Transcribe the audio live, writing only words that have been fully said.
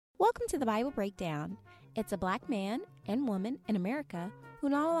Welcome to the Bible Breakdown. It's a black man and woman in America who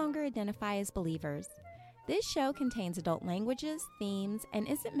no longer identify as believers. This show contains adult languages, themes, and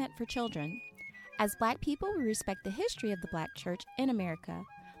isn't meant for children. As black people, we respect the history of the black church in America,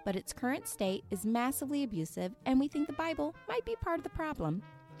 but its current state is massively abusive, and we think the Bible might be part of the problem.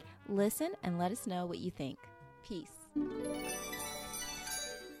 Listen and let us know what you think. Peace.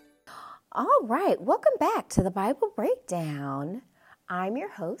 All right, welcome back to the Bible Breakdown. I'm your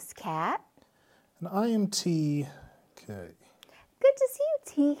host, Kat. And I am TK. Good to see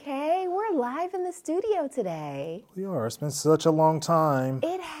you, TK. We're live in the studio today. We are. It's been such a long time.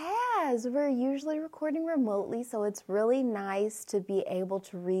 It has. We're usually recording remotely, so it's really nice to be able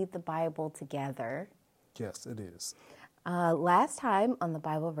to read the Bible together. Yes, it is. Last time on the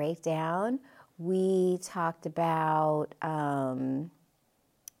Bible Breakdown, we talked about it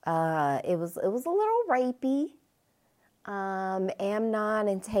was a little rapey. Amnon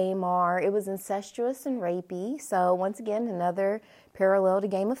and Tamar. It was incestuous and rapey. So once again, another parallel to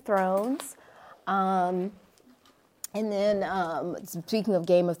Game of Thrones. And then speaking of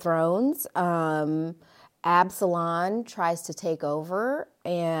Game of Thrones, Absalom tries to take over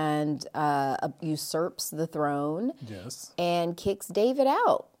and usurps the throne. Yes. And kicks David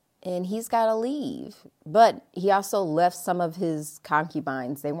out. And he's got to leave. But he also left some of his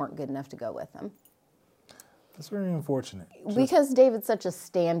concubines. They weren't good enough to go with him. That's very unfortunate. Because David's such a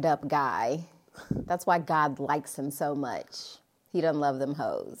stand-up guy. That's why God likes him so much. He doesn't love them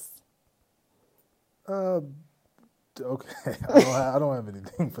hoes. Okay. I don't have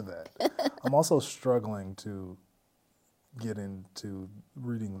anything for that. I'm also struggling to get into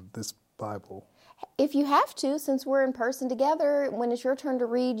reading this Bible. If you have to, since we're in person together, when it's your turn to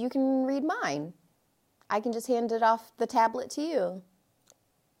read, you can read mine. I can just hand it off the tablet to you.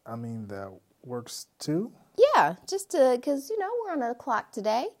 I mean, that works too? Yeah, just to, because, we're on a clock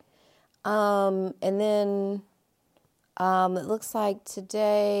today. And then it looks like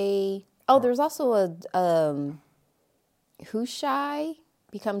today, there's also a Hushai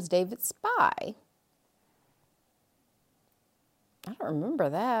becomes David's spy. I don't remember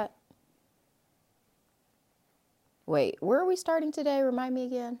that. Wait, where are we starting today? Remind me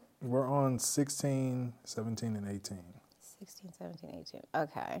again. We're on 16, 17, and 18. 16, 17, 18.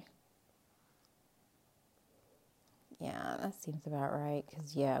 Okay. Yeah, that seems about right.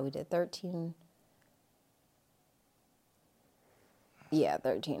 Because, we did 13. Yeah,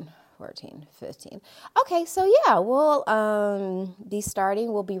 13, 14, 15. Okay, so we'll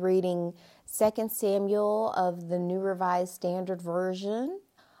we'll be reading 2 Samuel of the New Revised Standard Version.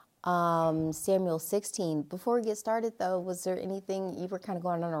 Samuel 16. Before we get started, though, was there anything, you were kind of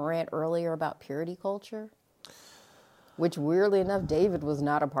going on a rant earlier about purity culture? Which, weirdly enough, David was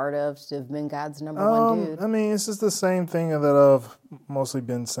not a part of to have been God's number one dude. I mean, it's just the same thing that I've mostly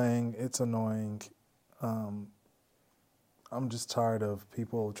been saying. It's annoying. I'm just tired of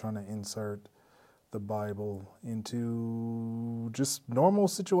people trying to insert the Bible into just normal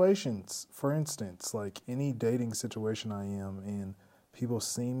situations. For instance, like any dating situation I am in, people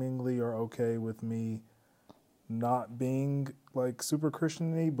seemingly are okay with me not being like super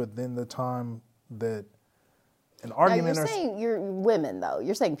Christian-y, but then the time that an argument. Now, you're saying you're women, though.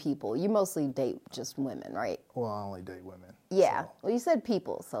 You're saying people. You mostly date just women, right? Well, I only date women. Yeah. So. Well, you said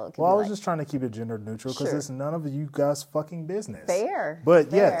people, so it could I was just trying to keep it gender neutral because it's none of you guys' fucking business. Fair.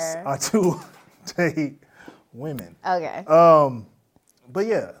 But yes, I do date women. Okay. But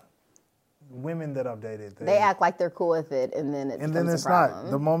yeah, women that I've dated, they act like they're cool with it, and then it's not.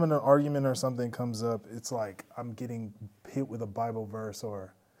 The moment an argument or something comes up, it's like I'm getting hit with a Bible verse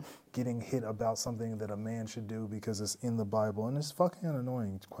or getting hit about something that a man should do because it's in the Bible, and it's fucking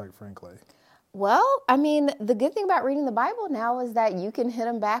annoying, quite frankly. Well, I mean, the good thing about reading the Bible now is that you can hit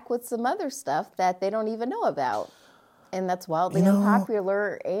them back with some other stuff that they don't even know about, and that's wildly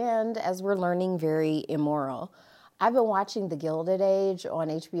unpopular, and as we're learning, very immoral. I've been watching The Gilded Age on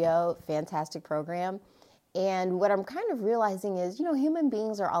HBO, fantastic program, and what I'm kind of realizing is, human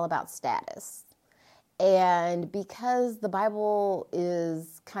beings are all about status. And because the Bible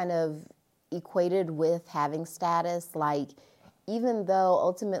is kind of equated with having status, like even though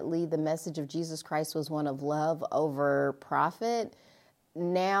ultimately the message of Jesus Christ was one of love over profit,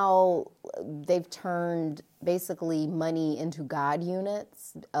 now they've turned basically money into God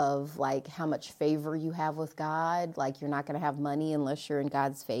units of like how much favor you have with God. Like you're not going to have money unless you're in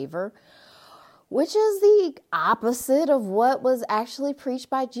God's favor. Which is the opposite of what was actually preached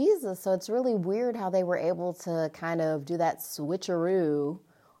by Jesus. So it's really weird how they were able to kind of do that switcheroo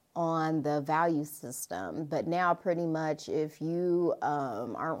on the value system. But now pretty much if you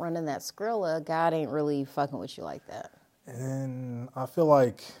aren't running that Skrilla, God ain't really fucking with you like that. And I feel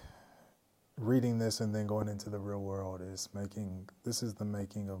like reading this and then going into the real world is the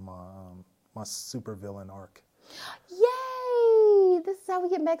making of my supervillain arc. Yay! This is how we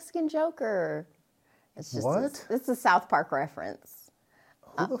get Mexican Joker. It's just What? It's a South Park reference.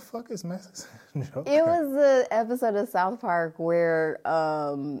 Who the fuck is Mexican Joker? It was an episode of South Park where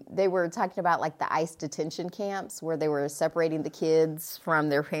they were talking about like the ICE detention camps where they were separating the kids from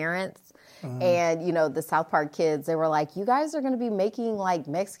their parents. Mm-hmm. And, you know, the South Park kids, they were like, you guys are going to be making like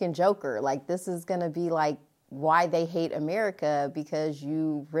Mexican Joker. Like this is going to be like why they hate America because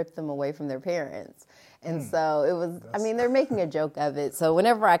you ripped them away from their parents. And so it was, they're making a joke of it. So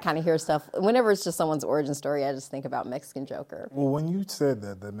whenever I kind of hear stuff, whenever it's just someone's origin story, I just think about Mexican Joker. Well, when you said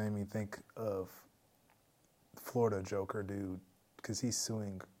that, that made me think of Florida Joker dude, because he's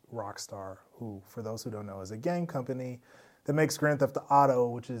suing Rockstar, who, for those who don't know, is a game company that makes Grand Theft Auto,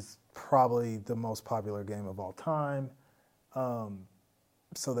 which is probably the most popular game of all time.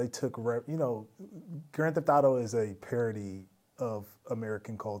 So they took, Grand Theft Auto is a parody of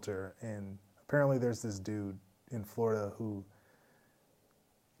American culture, and apparently there's this dude in Florida who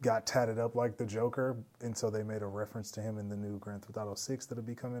got tatted up like the Joker, and so they made a reference to him in the new Grand Theft Auto 6 that'll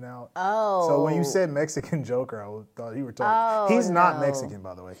be coming out. Oh. So when you said Mexican Joker, I thought you were talking... He's not Mexican,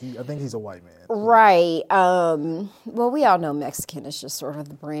 by the way. I think he's a white man. Right. Well, we all know Mexican is just sort of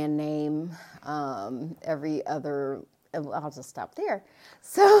the brand name. Every other... I'll just stop there.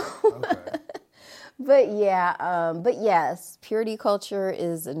 So... Okay. But yes, purity culture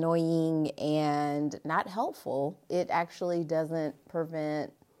is annoying and not helpful. It actually doesn't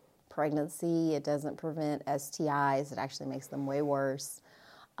prevent pregnancy. It doesn't prevent STIs. It actually makes them way worse.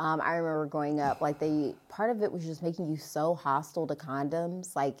 I remember growing up, part of it was just making you so hostile to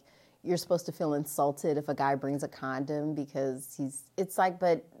condoms. Like, you're supposed to feel insulted if a guy brings a condom because you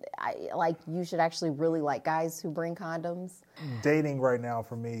should actually really like guys who bring condoms. Dating right now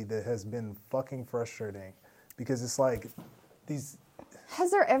for me that has been fucking frustrating because it's like these...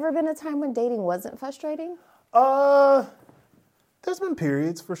 Has there ever been a time when dating wasn't frustrating? There's been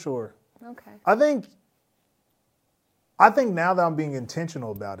periods for sure. Okay. I think now that I'm being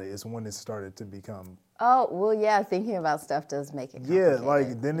intentional about it is when it started to become... Oh, well, yeah, thinking about stuff does make it complicated.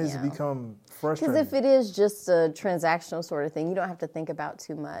 Yeah, then it's become frustrating. Because if it is just a transactional sort of thing, you don't have to think about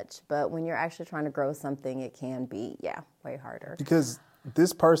too much. But when you're actually trying to grow something, it can be, way harder. Because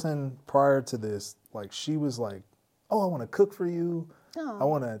this person prior to this, she was like, oh, I want to cook for you. Oh. I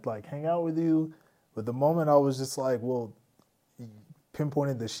want to, hang out with you. But the moment I was just like, well,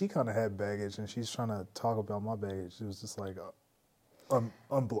 pinpointed that she kind of had baggage and she's trying to talk about my baggage, it was just like...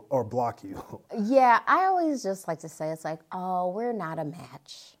 or block you. Yeah, I always just like to say it's like, oh, we're not a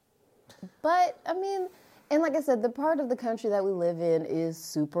match. But, and like I said, the part of the country that we live in is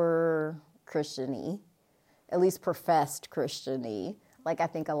super Christian-y, at least professed Christian-y. I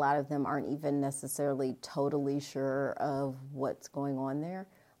think a lot of them aren't even necessarily totally sure of what's going on there.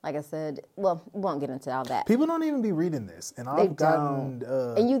 Like I said, well, we won't get into all that. People don't even be reading this. And I've gotten...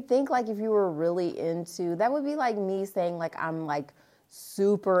 And you'd think, if you were really into... That would be like me saying, I'm,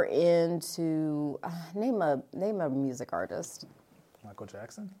 super into... name a music artist. Michael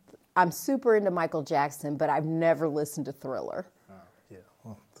Jackson? I'm super into Michael Jackson, but I've never listened to Thriller. Yeah.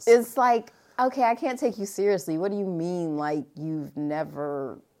 Well, it's like, okay, I can't take you seriously. What do you mean, you've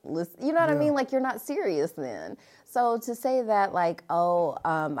never listened? You know what I mean? You're not serious then. So to say that,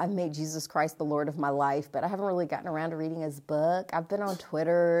 I've made Jesus Christ the Lord of my life, but I haven't really gotten around to reading his book. I've been on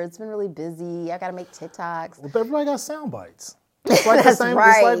Twitter. It's been really busy. I got to make TikToks. Well, everybody got sound bites. It's like the same.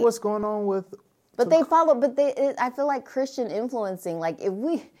 Right. It's like what's going on with. But they follow. But I feel like Christian influencing. That's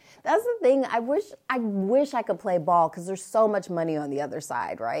the thing. I wish I could play ball because there's so much money on the other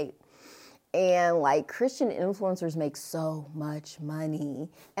side, right? And Christian influencers make so much money,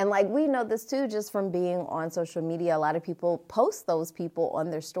 and we know this too just from being on social media. A lot of people post those people on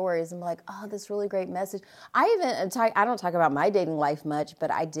their stories and like, oh, this really great message. I don't talk about my dating life much, but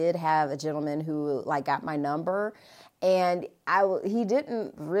I did have a gentleman who got my number. And he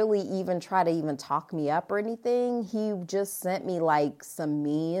didn't really even try to even talk me up or anything. He just sent me some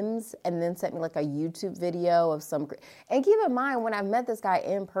memes and then sent me a YouTube video of some. And keep in mind, when I met this guy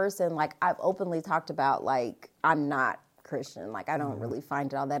in person, I've openly talked about I'm not Christian. I don't really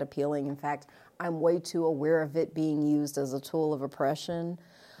find it all that appealing. In fact, I'm way too aware of it being used as a tool of oppression.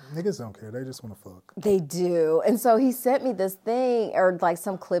 Niggas don't care. They just want to fuck. They do. And so he sent me this thing or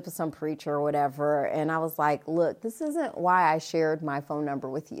some clip of some preacher or whatever. And I was like, look, this isn't why I shared my phone number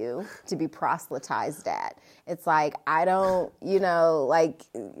with you to be proselytized at. It's I don't,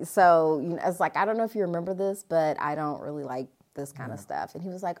 so it's I don't know if you remember this, but I don't really this kind of stuff. And he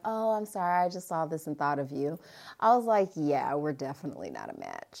was like, oh, I'm sorry, I just saw this and thought of you. I was like, yeah, we're definitely not a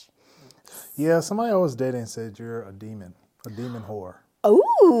match. Yeah, somebody I was dating said you're a demon whore.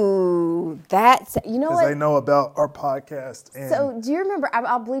 Ooh, that's, you know what? Because they know about our podcast. And So do you remember,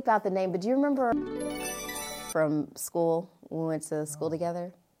 I'll bleep out the name, but do you remember from school, when we went to school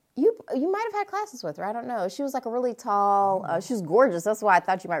together? You might have had classes with her. I don't know. She was like a really tall, she was gorgeous. That's why I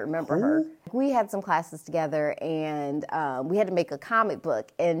thought you might remember her. We had some classes together, and we had to make a comic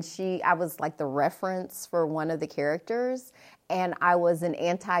book. And I was like the reference for one of the characters, and I was an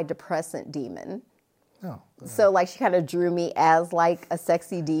antidepressant demon. Oh, so like she kind of drew me as like a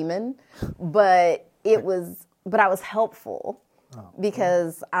sexy demon, but I was helpful.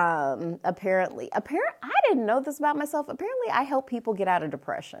 Because apparently, I didn't know this about myself. Apparently, I help people get out of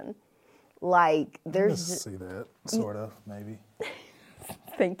depression. Like, there's... see that, sort of, maybe.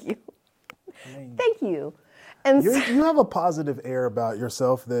 Thank you. I mean, Thank you. And you have a positive air about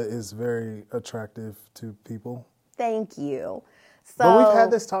yourself that is very attractive to people. Thank you. But we've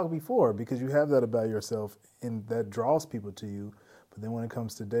had this talk before, because you have that about yourself, and that draws people to you. But then when it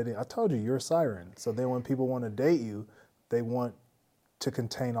comes to dating, I told you, you're a siren. So then when people want to date you, they want to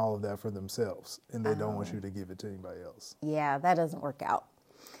contain all of that for themselves, and they don't want you to give it to anybody else. Yeah, that doesn't work out.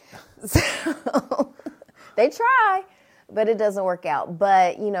 So they try, but it doesn't work out.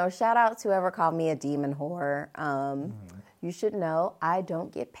 But, shout out to whoever called me a demon whore. You should know I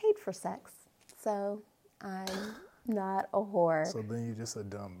don't get paid for sex, so I'm not a whore. So then you're just a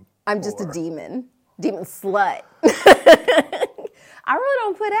dumb I'm whore. just a demon slut. I really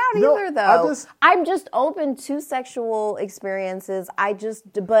don't put out either, though. I'm just open to sexual experiences.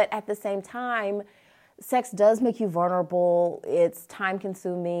 But at the same time, sex does make you vulnerable. It's time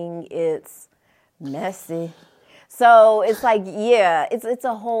consuming. It's messy. So it's like, yeah, it's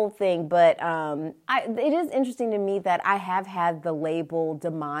a whole thing. But it is interesting to me that I have had the label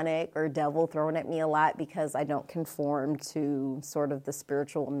demonic or devil thrown at me a lot because I don't conform to sort of the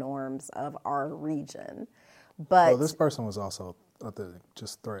spiritual norms of our region. But this person was also, I think,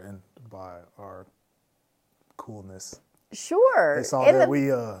 just threatened by our coolness. Sure. They saw that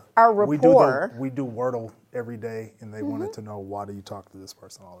our rapport. We do Wordle every day, and they wanted to know, why do you talk to this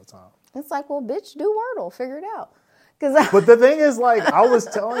person all the time? It's like, well, bitch, do Wordle. Figure it out. But the thing is, like, I was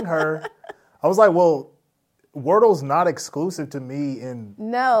telling her, I was like, well, Wordle's not exclusive to me and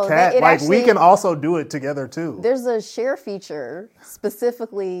Kat. We can also do it together, too. There's a share feature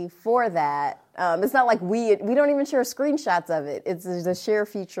specifically for that. It's not like we don't even share screenshots of it. There's a share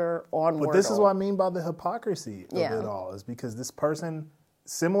feature on Wordle. But this is what I mean by the hypocrisy of it all, is because this person,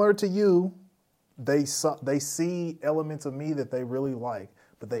 similar to you, they see elements of me that they really like,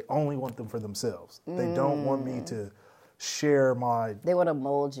 but they only want them for themselves. They don't want me to share They want to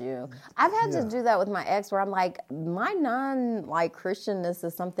mold you. I've had to do that with my ex, where I'm like, my Christianness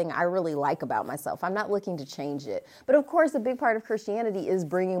is something I really like about myself. I'm not looking to change it. But of course, a big part of Christianity is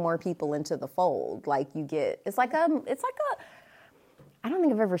bringing more people into the fold. Like it's like a, I don't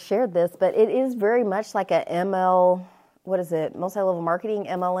think I've ever shared this, but it is very much like a multi-level marketing,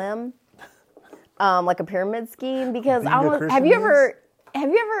 MLM, like a pyramid scheme. Because have you ever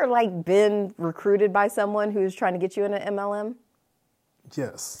been recruited by someone who's trying to get you in an MLM?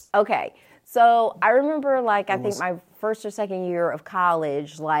 Yes. Okay. So I remember I think my first or second year of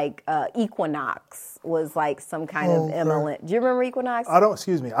college, Equinox was like some kind of MLM. Do you remember Equinox? I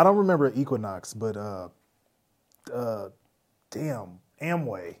don't remember Equinox, but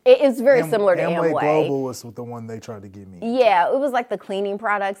Amway. It's very similar to Amway. Amway Global was the one they tried to give me. Yeah, it was like the cleaning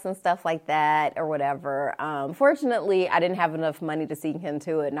products and stuff like that or whatever. Fortunately, I didn't have enough money to sink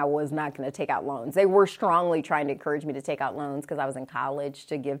into it, and I was not going to take out loans. They were strongly trying to encourage me to take out loans because I was in college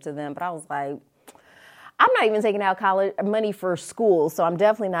to give to them. But I was like, I'm not even taking out college money for school, so I'm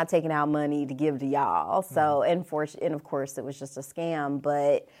definitely not taking out money to give to y'all. So, and of course, it was just a scam.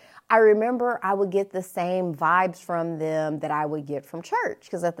 But I remember I would get the same vibes from them that I would get from church,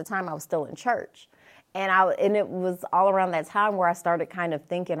 because at the time I was still in church. And it was all around that time where I started kind of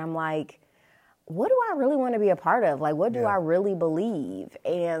thinking, I'm like, what do I really want to be a part of? Like, what do I really believe?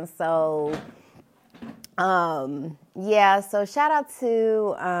 And so, so shout out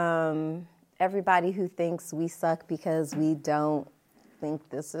to everybody who thinks we suck because we don't think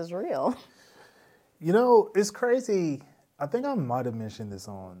this is real. It's crazy. I think I might have mentioned this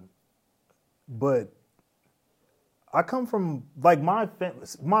but I come from, my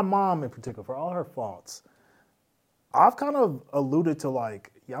mom in particular, for all her faults, I've kind of alluded to, I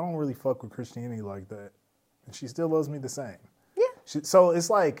don't really fuck with Christianity like that. And she still loves me the same. Yeah. So it's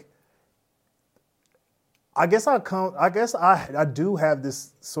like, I do have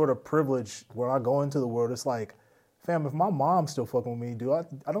this sort of privilege where I go into the world. It's like, fam, if my mom's still fucking with me,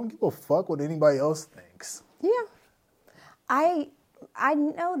 I don't give a fuck what anybody else thinks. Yeah. I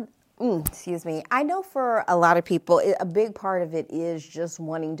know, excuse me. I know for a lot of people, a big part of it is just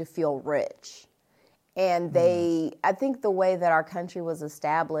wanting to feel rich. And I think the way that our country was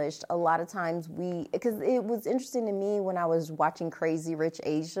established, a lot of times because it was interesting to me when I was watching Crazy Rich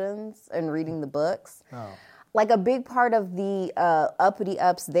Asians and reading the books. Oh. Like a big part of the uppity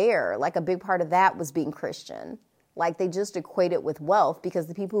ups there, like a big part of that was being Christian. Like they just equate it with wealth because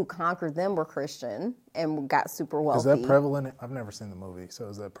the people who conquered them were Christian and got super wealthy. Is that prevalent? I've never seen the movie, so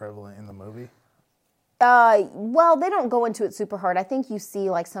is that prevalent in the movie? Well, they don't go into it super hard. I think you see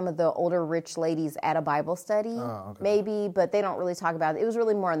like some of the older rich ladies at a Bible study, maybe, but they don't really talk about it. It was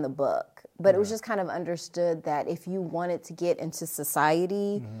really more in the book. But it was just kind of understood that if you wanted to get into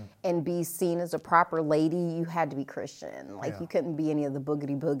society and be seen as a proper lady, you had to be Christian. Like you couldn't be any of the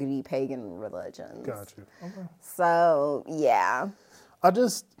boogity pagan religions. Got you. Okay. So, yeah.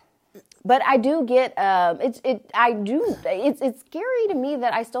 But I do get, it's scary to me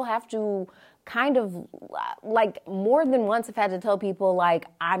that I still have to kind of, like, more than once I've had to tell people, like,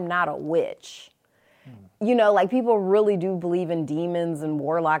 I'm not a witch. You know, like, people really do believe in demons and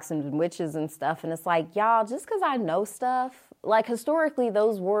warlocks and witches and stuff. And it's like, y'all, just because I know stuff, like, historically,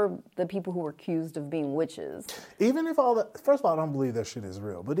 those were the people who were accused of being witches. Even if all that, first of all, I don't believe that shit is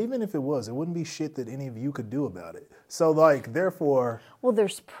real. But even if it was, it wouldn't be shit that any of you could do about it. So, like, therefore. Well,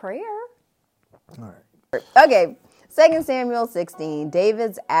 there's prayer. All right. Okay. 2 Samuel 16,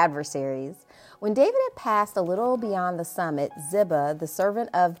 David's adversaries. When David had passed a little beyond the summit, Ziba, the servant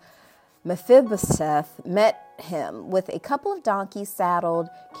of Mephibosheth, met him with a couple of donkeys saddled,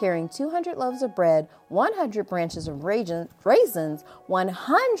 carrying 200 loaves of bread, 100 branches of raisins,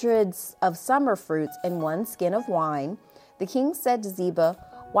 100 of summer fruits, and 1 skin of wine. The king said to Ziba,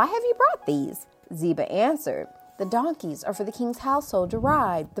 "Why have you brought these?" Ziba answered, "The donkeys are for the king's household to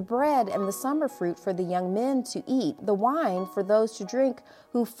ride, the bread and the summer fruit for the young men to eat, the wine for those to drink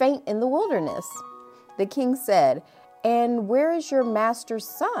who faint in the wilderness." The king said, "And where is your master's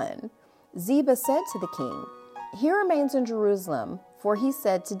son?" Ziba said to the king, "He remains in Jerusalem, for he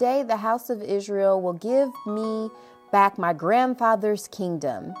said, 'Today the house of Israel will give me back my grandfather's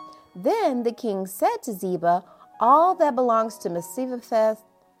kingdom.'" Then the king said to Ziba, "All that belongs to Mephibosheth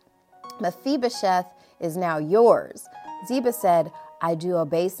is now yours." Ziba said, "I do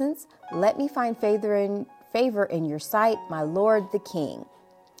obeisance. Let me find favor in your sight, my lord the king."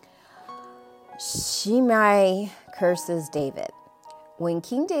 Shimei curses David. When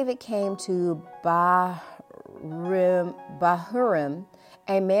King David came to Bahurim,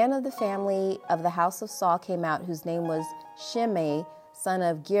 a man of the family of the house of Saul came out, whose name was Shimei, son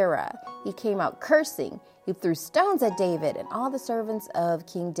of Gera. He came out cursing. He threw stones at David and all the servants of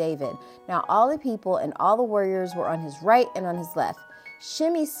King David. Now all the people and all the warriors were on his right and on his left.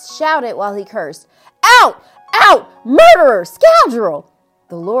 Shimei shouted while he cursed, "Out! Out! Murderer! Scoundrel!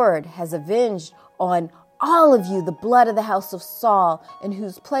 The Lord has avenged on all of you the blood of the house of Saul, in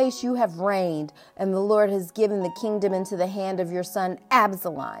whose place you have reigned, and the Lord has given the kingdom into the hand of your son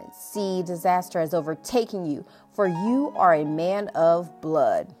Absalom. See, disaster has overtaken you, for you are a man of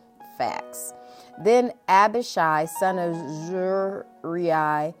blood." Facts. Then Abishai, son of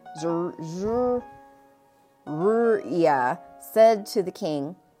Zeruiah, said to the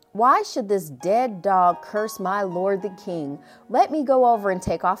king, "Why should this dead dog curse my lord the king? Let me go over and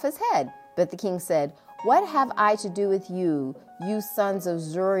take off his head." But the king said, "What have I to do with you, you sons of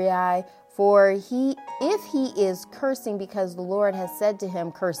Zeruiah? For if he is cursing because the Lord has said to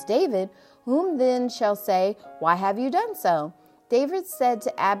him, 'Curse David,' whom then shall say, 'Why have you done so?'" David said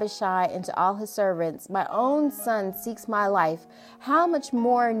to Abishai and to all his servants, "My own son seeks my life. How much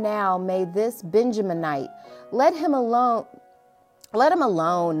more now may this Benjaminite? Let him alone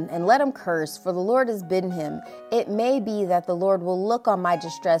and let him curse, for the Lord has bidden him. It may be that the Lord will look on my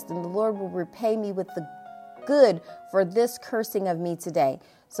distress, and the Lord will repay me with the good for this cursing of me today."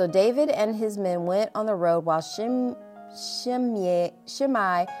 So David and his men went on the road, while Shimei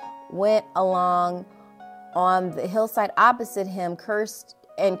went along on the hillside opposite him, cursed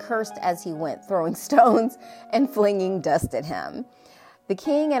as he went, throwing stones and flinging dust at him. The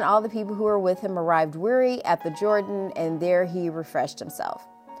king and all the people who were with him arrived weary at the Jordan, and there he refreshed himself.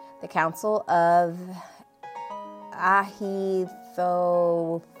 The counsel of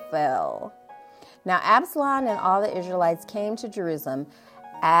Ahithophel. Now Absalom and all the Israelites came to Jerusalem.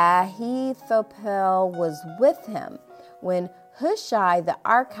 Ahithophel was with him. When Hushai the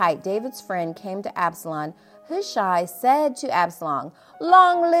Archite, David's friend, came to Absalom, Hushai said to Absalom,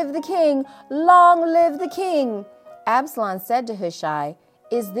 "Long live the king! Long live the king!" Absalom said to Hushai,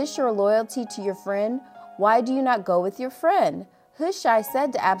 "Is this your loyalty to your friend? Why do you not go with your friend? Hushai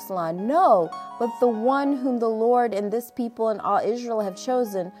said to Absalom, no, but the one whom the Lord and this people and all Israel have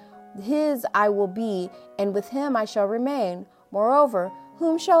chosen, his I will be, and with him I shall remain. Moreover,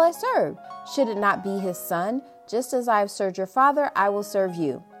 whom shall I serve? Should it not be his son? Just as I have served your father, I will serve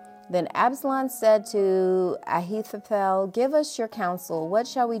you. Then Absalom said to Ahithophel, give us your counsel. What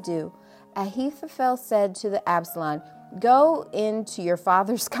shall we do? Ahithophel said to the Absalom, go into your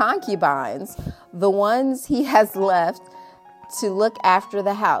father's concubines, the ones he has left, to look after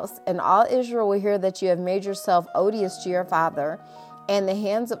the house, and all Israel will hear that you have made yourself odious to your father, and the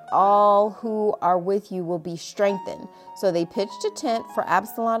hands of all who are with you will be strengthened. So they pitched a tent for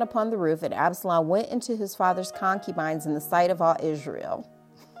Absalom upon the roof, and Absalom went into his father's concubines in the sight of all Israel.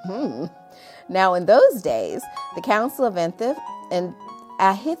 Now in those days, the counsel of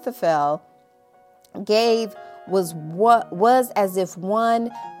Ahithophel gave was as if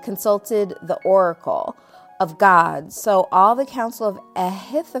one consulted the oracle of God. So all the counsel of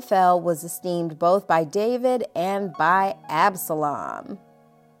Ahithophel was esteemed both by David and by Absalom.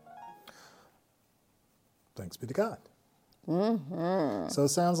 Thanks be to God. So it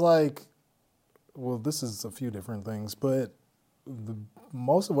sounds like, well, this is a few different things, but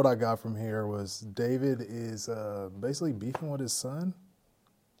most of what I got from here was David is basically beefing with his son.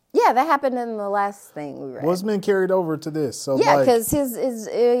 Yeah, that happened in the last thing we read. Well, it's been carried over to this. So yeah, because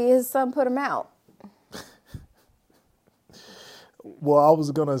his son put him out. Well, I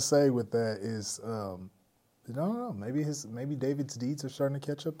was gonna say with that is, I don't know, maybe David's deeds are starting to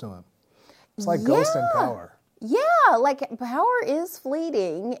catch up to him. It's like Ghost and Power. Yeah, like power is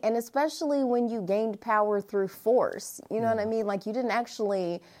fleeting, and especially when you gained power through force. You know what I mean? Like you didn't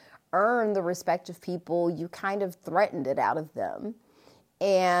actually earn the respect of people; you kind of threatened it out of them.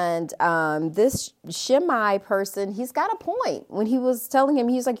 And this Shimei person, he's got a point. When he was telling him,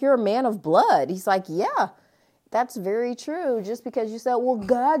 he's like, "You're a man of blood." He's like, "Yeah." That's very true. Just because you said, well,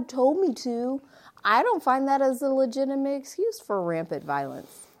 God told me to, I don't find that as a legitimate excuse for rampant violence.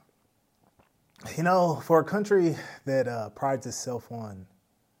 You know, for a country that prides itself on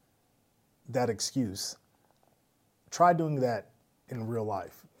that excuse, try doing that in real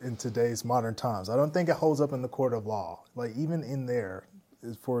life in today's modern times. I don't think it holds up in the court of law. Like even in there,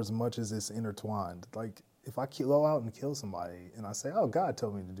 for as much as it's intertwined, like if I go out and kill somebody and I say, oh, God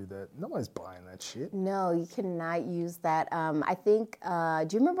told me to do that, nobody's buying that shit. No, you cannot use that. I think, do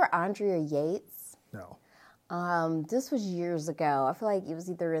you remember Andrea Yates? No. This was years ago. I feel like it was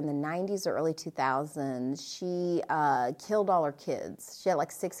either in the 90s or early 2000s. She killed all her kids. She had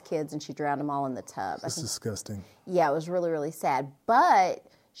like 6 kids and she drowned them all in the tub. That's disgusting. Yeah, it was really, really sad. But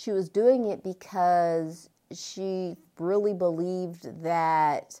she was doing it because she really believed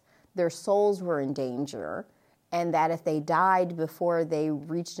that their souls were in danger, and that if they died before they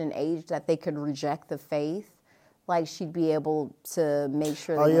reached an age that they could reject the faith, like she'd be able to make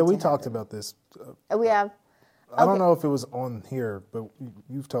sure. Oh yeah, we talked about this. We have. I don't know if it was on here, but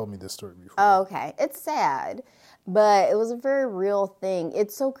you've told me this story before. Oh, okay. It's sad, but it was a very real thing.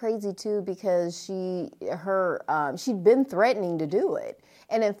 It's so crazy too because she'd been threatening to do it,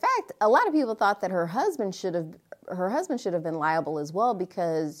 and in fact, a lot of people thought that her husband should have been liable as well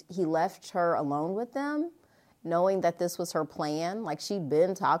because he left her alone with them, knowing that this was her plan. Like she'd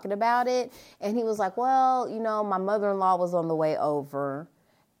been talking about it, and he was like, well, you know, my mother-in-law was on the way over,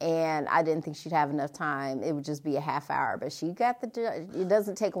 and I didn't think she'd have enough time. It would just be a half hour, but she got it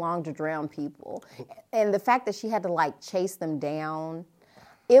doesn't take long to drown people. And the fact that she had to like chase them down,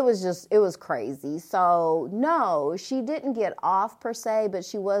 it was crazy. So no, she didn't get off per se, but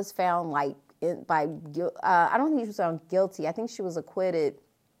she was found like I don't think she was found guilty. I think she was acquitted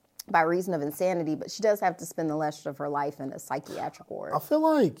by reason of insanity, but she does have to spend the rest of her life in a psychiatric ward. I feel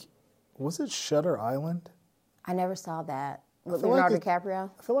like, was it Shutter Island? I never saw that. With Leonardo DiCaprio?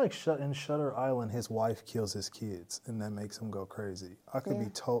 I feel like in Shutter Island, his wife kills his kids, and that makes him go crazy. I could be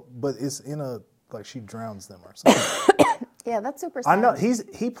told, but it's in like she drowns them or something. Yeah, that's super sad. I know,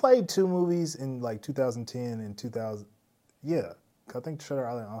 he played 2 movies in like 2010 and 2000. Yeah. I think Shutter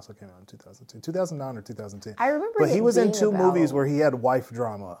Island also came out in 2010, 2009 or 2010. I remember. But he was in 2 movies where he had wife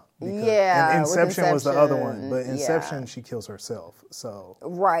drama. Yeah, and Inception was the other one. But Inception, she kills herself. So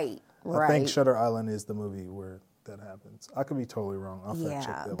right. I think Shutter Island is the movie where that happens. I could be totally wrong. I'll fact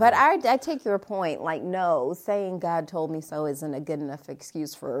check that. But I take your point. Like, no, saying God told me so isn't a good enough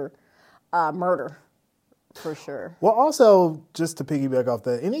excuse for murder. For sure. Well, also, just to piggyback off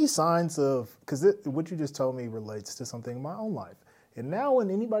that, any signs of, because what you just told me relates to something in my own life. And now when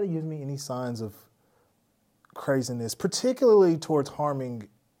anybody gives me any signs of craziness, particularly towards harming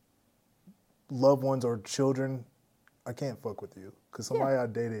loved ones or children, I can't fuck with you. Because somebody I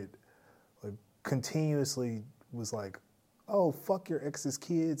dated like continuously was like, oh, fuck your ex's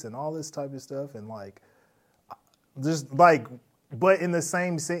kids and all this type of stuff. And like, just like, but in the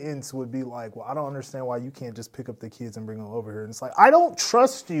same sentence would be like, well, I don't understand why you can't just pick up the kids and bring them over here. And it's like, I don't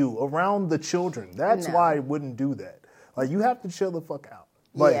trust you around the children. That's why I wouldn't do that. Like, you have to chill the fuck out.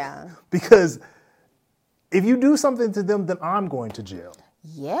 Like, because if you do something to them, then I'm going to jail.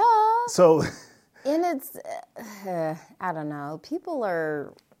 Yeah. So. And it's, I don't know. People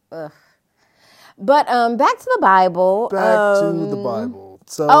are, ugh. But back to the Bible.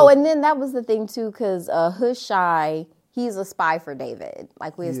 So. And then that was the thing too, because Hushai, he's a spy for David.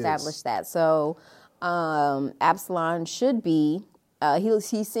 Like, we established that. So Absalom should be.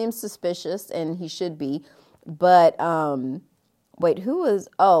 He seems suspicious, and he should be. But wait, who was?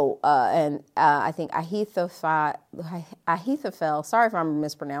 I think Ahithophel. Sorry if I'm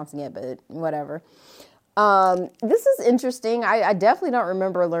mispronouncing it, but whatever. This is interesting. I definitely don't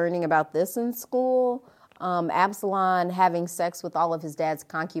remember learning about this in school. Absalom having sex with all of his dad's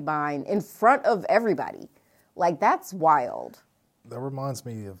concubine in front of everybody. Like, that's wild. That reminds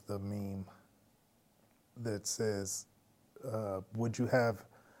me of the meme that says, would you have,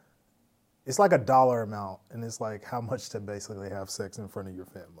 it's like a dollar amount, and it's like how much to basically have sex in front of your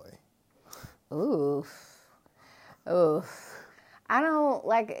family. Oof. I don't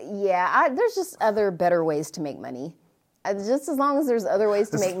there's just other better ways to make money. Just as long as there's other ways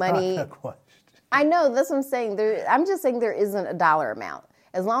to make money. Not a question. I know, that's what I'm saying. I'm just saying there isn't a dollar amount.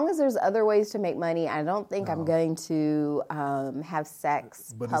 As long as there's other ways to make money, I don't think I'm going to have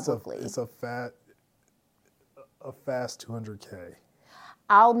sex publicly. It's a fast 200K.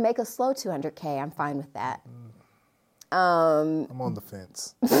 I'll make a slow 200K. I'm fine with that. I'm on the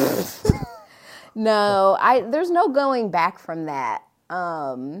fence. No, there's no going back from that.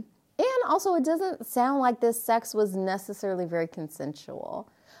 And also, it doesn't sound like this sex was necessarily very consensual.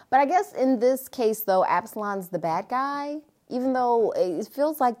 But I guess in this case, though, Absalom's the bad guy, even though it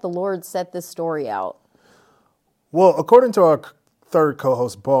feels like the Lord set this story out. Well, according to our third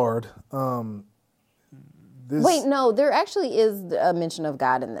co-host, Bard, Wait, no, there actually is a mention of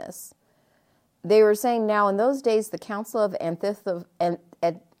God in this. They were saying, now in those days, the counsel of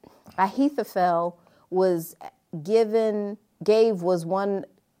Ahithophel was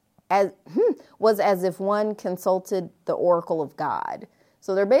as if one consulted the oracle of God.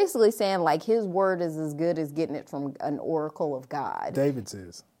 So they're basically saying, like, his word is as good as getting it from an oracle of God. David's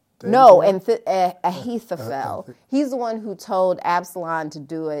is. Ahithophel. He's the one who told Absalom to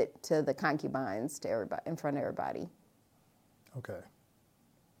do it to the concubines, to everybody, in front of everybody. Okay.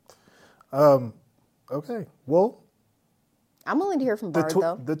 Okay. Well, I'm willing to hear from Bard,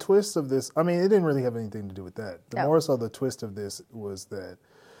 though. The twist of this, I mean, it didn't really have anything to do with that. More so the twist of this was that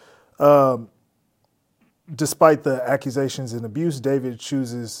despite the accusations and abuse, David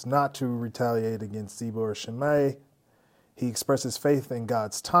chooses not to retaliate against Ziba or Shimei. He expresses faith in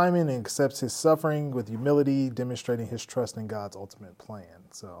God's timing and accepts his suffering with humility, demonstrating his trust in God's ultimate plan.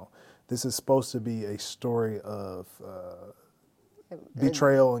 So this is supposed to be a story of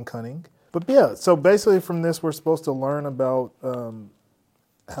betrayal and cunning. But yeah, so basically from this, we're supposed to learn about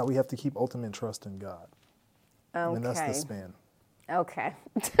how we have to keep ultimate trust in God. Okay. And that's the span. Okay.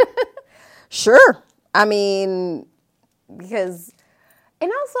 Sure. I mean, because...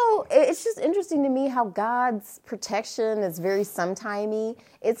 And also, it's just interesting to me how God's protection is very sometimey.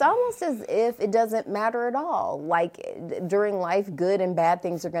 It's almost as if it doesn't matter at all. Like, during life, good and bad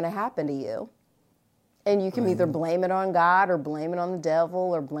things are going to happen to you. And you can either blame it on God or blame it on the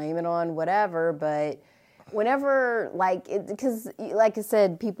devil or blame it on whatever. But whenever, because like I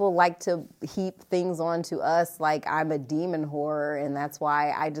said, people like to heap things onto us like I'm a demon whore and that's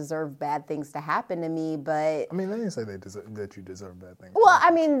why I deserve bad things to happen to me. But I mean, they didn't say that you deserve bad things. Well,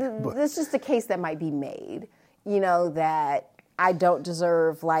 I mean, it's just a case that might be made, that I don't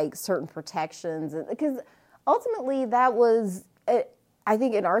deserve like certain protections. Because ultimately that was, I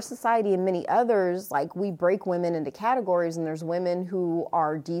think in our society and many others, like we break women into categories and there's women who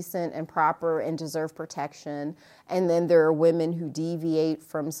are decent and proper and deserve protection. And then there are women who deviate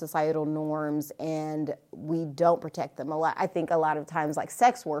from societal norms and we don't protect them. I think a lot of times like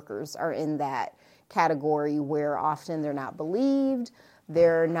sex workers are in that category where often they're not believed.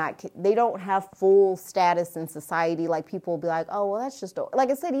 They don't have full status in society. Like people will be like, oh, well, that's just, like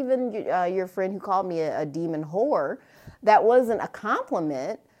I said, even your friend who called me a demon whore, that wasn't a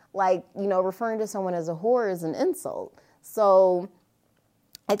compliment. Like, referring to someone as a whore is an insult. So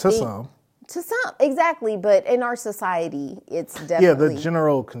I think... To some, exactly. But in our society, it's definitely... Yeah, the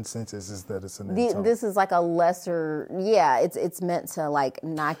general consensus is that it's an insult. This is like a lesser... Yeah, it's meant to, like,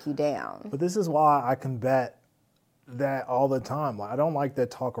 knock you down. But this is why I combat that all the time. Like, I don't like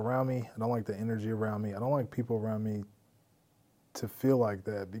that talk around me. I don't like the energy around me. I don't like people around me to feel like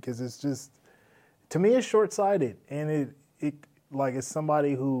that, because it's just, to me, it's short-sighted. And it like, it's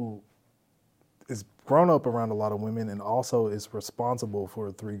somebody who is grown up around a lot of women and also is responsible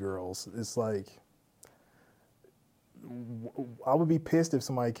for 3 girls. It's like, I would be pissed if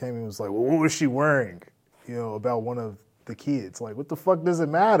somebody came and was like, well, what was she wearing? You know, about one of the kids. Like, what the fuck does it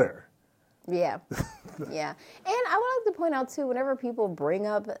matter? Yeah. Yeah. And I would like to point out, too, whenever people bring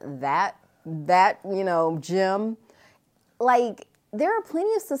up that, gym, like, there are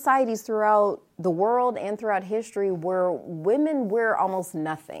plenty of societies throughout the world and throughout history where women wear almost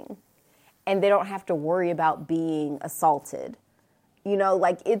nothing and they don't have to worry about being assaulted. You know,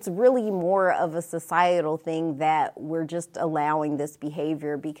 like, it's really more of a societal thing that we're just allowing this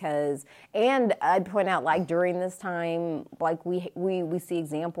behavior because, and I'd point out, like, during this time, like, we see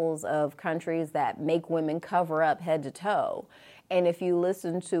examples of countries that make women cover up head to toe. And if you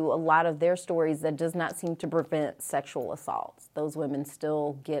listen to a lot of their stories, that does not seem to prevent sexual assaults. Those women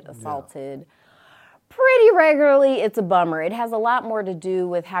still get assaulted pretty regularly. It's a bummer. It has a lot more to do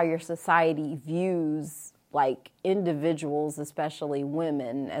with how your society views, like, individuals, especially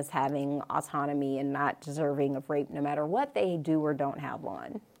women, as having autonomy and not deserving of rape no matter what they do or don't have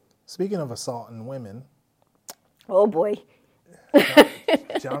on. Speaking of assaulting women. Oh, boy.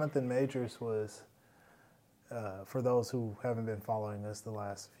 Jonathan Majors was, for those who haven't been following us the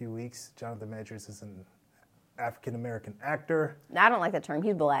last few weeks, Jonathan Majors is an African-American actor. I don't like that term.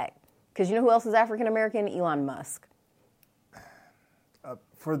 He's black. Because you know who else is African-American? Elon Musk.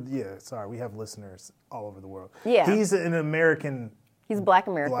 We have listeners all over the world. Yeah. He's an American. He's a black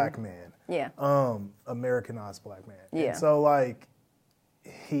American. Black man. Yeah. Americanized black man. Yeah. And so, like,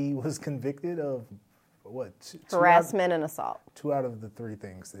 he was convicted of, what? Harassment and assault. 2 out of the 3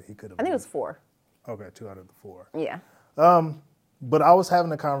 things that he could have. I think it was 4. Okay, 2 out of the 4. Yeah. But I was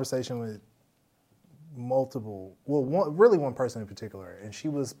having a conversation with one person in particular, and she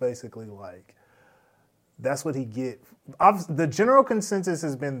was basically like, that's what he get. The general consensus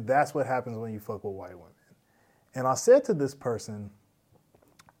has been that's what happens when you fuck with white women. And I said to this person,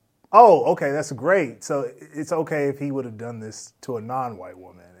 oh, okay, that's great. So it's okay if he would have done this to a non-white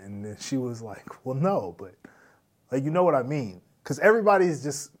woman. And then she was like, well, no, but like, you know what I mean? Because everybody's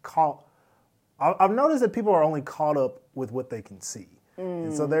just caught. I've noticed that people are only caught up with what they can see.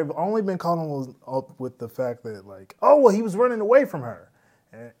 And so they've only been caught up with the fact that, like, oh, well, he was running away from her.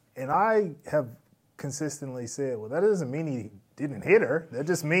 And I have consistently said, well, that doesn't mean he didn't hit her. That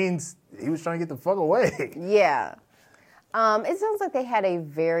just means he was trying to get the fuck away. Yeah. It sounds like they had a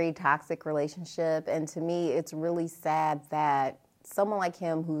very toxic relationship. And to me, it's really sad that someone like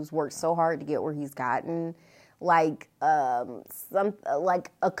him who's worked so hard to get where he's gotten, like, a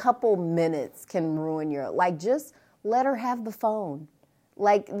couple minutes can ruin your, like, just let her have the phone.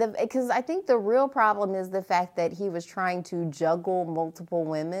 Like, because I think the real problem is the fact that he was trying to juggle multiple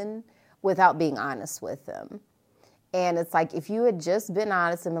women without being honest with them. And it's like, if you had just been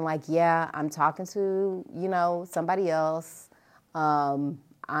honest and been like, yeah, I'm talking to, somebody else. I'm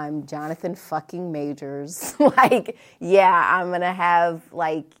Jonathan fucking Majors. Like, yeah, I'm going to have,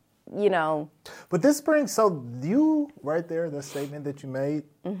 like, But this brings, so you right there, the statement that you made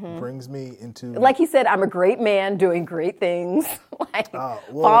brings me into. Like he said, I'm a great man doing great things. Like,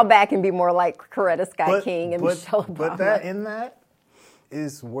 fall back and be more like Coretta Scott King and Michelle Obama. But that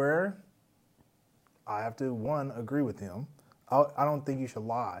is where I have to, one, agree with him. I don't think you should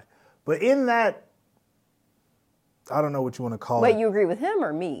lie. But in that, I don't know what you want to call it. Wait, you agree with him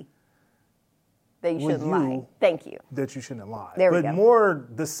or me? That you shouldn't lie. Thank you. That you shouldn't lie. There we go. But more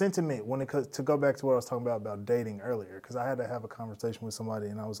the sentiment when it comes to go back to what I was talking about dating earlier, because I had to have a conversation with somebody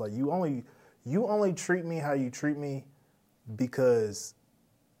and I was like, you only treat me how you treat me because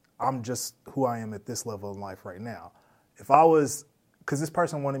I'm just who I am at this level in life right now. If I was, because this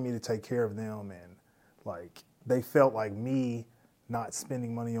person wanted me to take care of them and like they felt like me not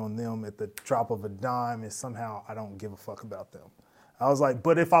spending money on them at the drop of a dime is somehow I don't give a fuck about them. I was like,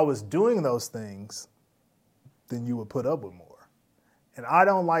 but if I was doing those things, then you would put up with more. And I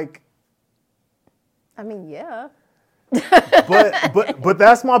don't like. I mean, yeah. but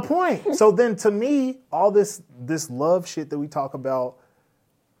that's my point. So then to me, all this love shit that we talk about,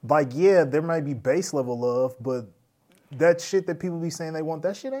 like, yeah, there might be base level love, but that shit that people be saying they want,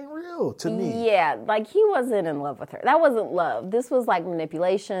 that shit ain't real to me. Yeah, like he wasn't in love with her. That wasn't love. This was like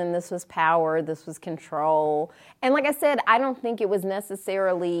manipulation. This was power. This was control. And like I said, I don't think it was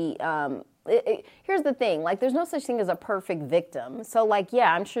necessarily, here's the thing, like there's no such thing as a perfect victim. So like,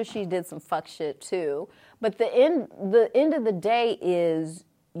 yeah, I'm sure she did some fuck shit too. But the end of the day is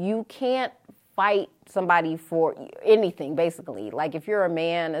you can't fight somebody for anything, basically. Like if you're a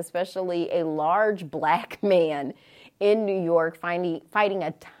man, especially a large black man in New York, fighting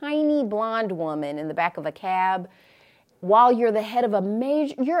a tiny blonde woman in the back of a cab while you're the head of a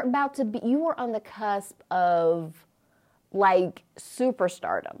major, you are on the cusp of like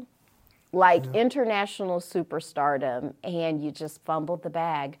superstardom, like international superstardom, and you just fumbled the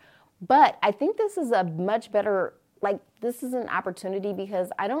bag. But I think this is a much better, this is an opportunity, because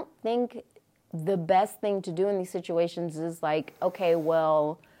I don't think the best thing to do in these situations is like, okay,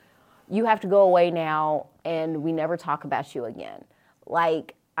 well, you have to go away now and we never talk about you again.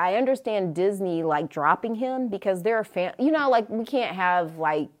 Like, I understand Disney, like, dropping him because they're we can't have,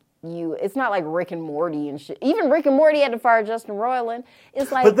 it's not like Rick and Morty and shit. Even Rick and Morty had to fire Justin Roiland.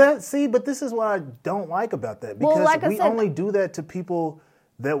 It's like... But this is what I don't like about that. Because we only do that to people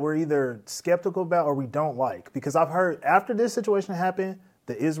that we're either skeptical about or we don't like. Because I've heard, after this situation happened,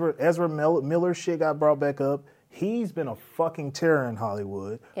 the Ezra Miller shit got brought back up. He's been a fucking terror in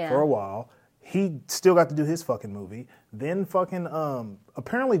Hollywood for a while. He still got to do his fucking movie. Then fucking,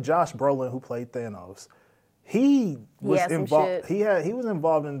 apparently Josh Brolin, who played Thanos, he was involved. He was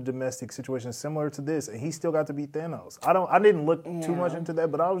involved in a domestic situation similar to this, and he still got to be Thanos. I didn't look too much into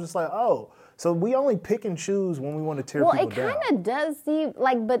that, but I was just like, oh, so we only pick and choose when we want to tear people down. Well, it kind of does seem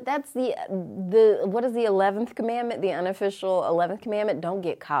like, but that's the what is the 11th commandment? The unofficial 11th commandment: don't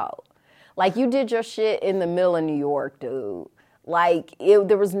get caught. Like, you did your shit in the middle of New York, dude. Like,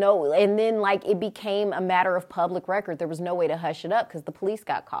 there was no, and then, like, it became a matter of public record. There was no way to hush it up because the police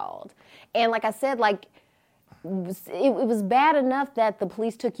got called. And like I said, like, it was bad enough that the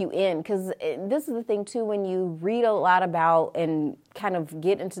police took you in, because this is the thing, too, when you read a lot about and kind of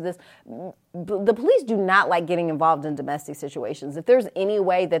get into this, the police do not like getting involved in domestic situations. If there's any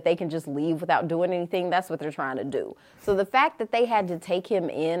way that they can just leave without doing anything, that's what they're trying to do. So the fact that they had to take him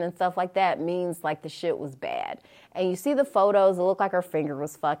in and stuff like that means, like, the shit was bad. And you see the photos, it looked like her finger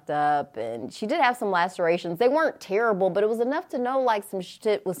was fucked up, and she did have some lacerations. They weren't terrible, but it was enough to know, like, some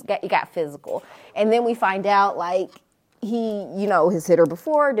shit it got physical. And then we find out, like, he, has hit her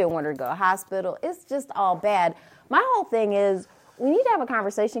before, didn't want her to go to the hospital. It's just all bad. My whole thing is, we need to have a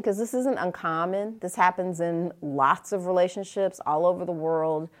conversation, because this isn't uncommon. This happens in lots of relationships all over the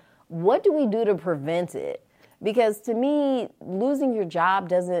world. What do we do to prevent it? Because to me, losing your job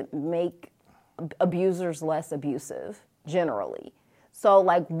doesn't make abusers less abusive, generally. So,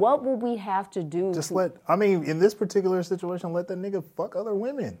 like, what will we have to do? In this particular situation, let that nigga fuck other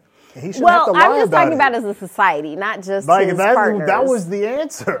women. And he shouldn't have to lie about it. Well, I'm just talking about as a society, not just his partners. That was the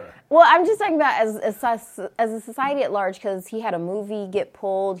answer. Well, I'm just talking about as a society at large, because he had a movie get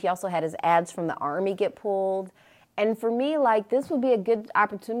pulled. He also had his ads from the Army get pulled. And for me, like, this would be a good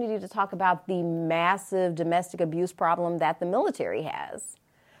opportunity to talk about the massive domestic abuse problem that the military has.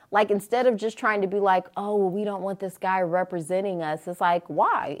 Like, instead of just trying to be like, oh, well, we don't want this guy representing us, it's like,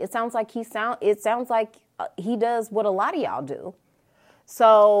 why? It sounds like he does what a lot of y'all do.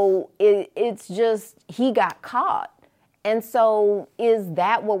 So it's just, he got caught. And so is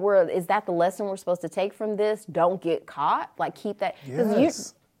that the lesson we're supposed to take from this? Don't get caught? Like, keep that.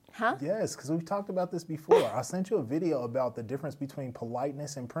 Yes. Yes, because we've talked about this before. I sent you a video about the difference between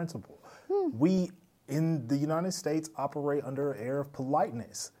politeness and principle. We, in the United States, operate under an air of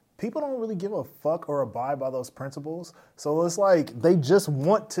politeness. People don't really give a fuck or abide by those principles. So it's like they just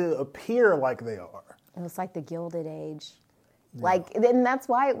want to appear like they are. It was like the Gilded Age. Yeah. And that's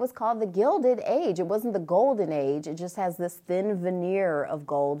why it was called the Gilded Age. It wasn't the Golden Age. It just has this thin veneer of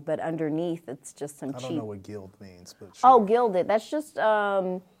gold, but underneath it's just some cheap. I don't know what gild means, but sure. Oh, gilded. That's just,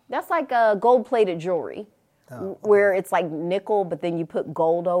 that's like gold-plated jewelry. Oh, okay. Where it's like nickel, but then you put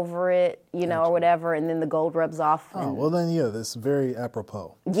gold over it, or whatever, and then the gold rubs off. Well then, this is very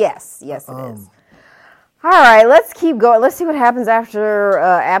apropos. Yes, it is. All right, let's keep going. Let's see what happens after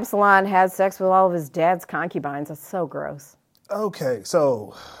Absalom had sex with all of his dad's concubines. That's so gross. Okay,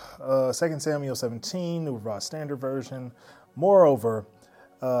 so 2 Samuel 17, New Revised Standard Version. Moreover,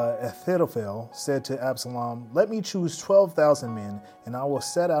 Ahithophel said to Absalom, "Let me choose 12,000 men, and I will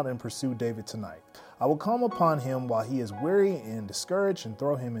set out and pursue David tonight. I will come upon him while he is weary and discouraged and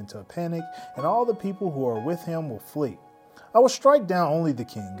throw him into a panic, and all the people who are with him will flee. I will strike down only the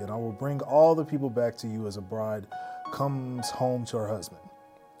king, and I will bring all the people back to you as a bride comes home to her husband."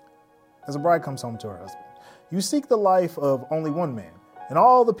 As a bride comes home to her husband. "You seek the life of only one man, and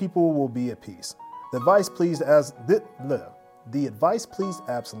all the people will be at peace. The advice pleased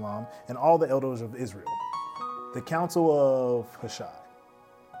Absalom and all the elders of Israel. The counsel of Hushai.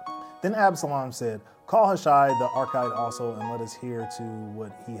 Then Absalom said, 'Call Hushai the Archite also, and let us hear to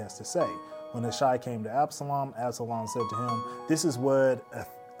what he has to say.' When Hushai came to Absalom, Absalom said to him, 'This is what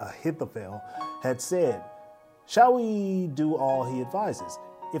Ahithophel had said, "Shall we do all he advises?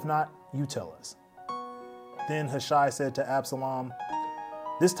 If not, you tell us." Then Hushai said to Absalom,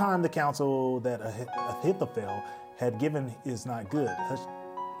 "This time the counsel that Ahithophel had given is not good."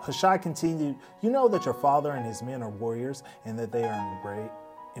 Hushai continued, "You know that your father and his men are warriors, and that they are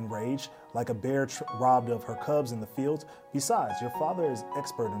enraged, like a bear robbed of her cubs in the fields. Besides, your father is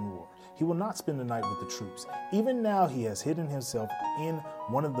expert in war. He will not spend the night with the troops. Even now he has hidden himself in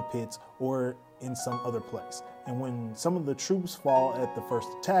one of the pits or in some other place. And when some of the troops fall at the first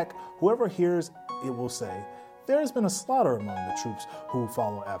attack, whoever hears it will say, 'There has been a slaughter among the troops who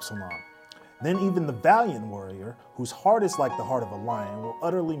follow Absalom.' Then even the valiant warrior, whose heart is like the heart of a lion, will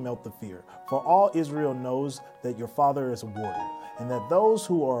utterly melt the fear. For all Israel knows that your father is a warrior, and that those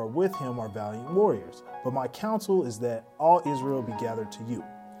who are with him are valiant warriors. But my counsel is that all Israel be gathered to you,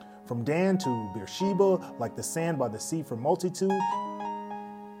 from Dan to Beersheba, like the sand by the sea for multitude,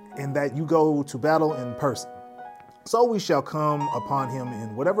 and that you go to battle in person. So we shall come upon him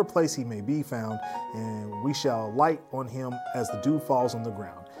in whatever place he may be found, and we shall light on him as the dew falls on the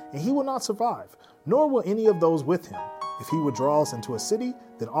ground. And he will not survive, nor will any of those with him. If he withdraw us into a city,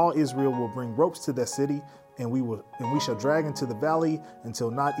 then all Israel will bring ropes to that city, and we shall drag into the valley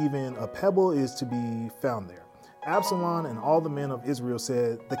until not even a pebble is to be found there." Absalom and all the men of Israel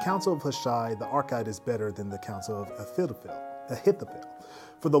said, "The counsel of Hushai the Archite is better than the counsel of Ahithophel.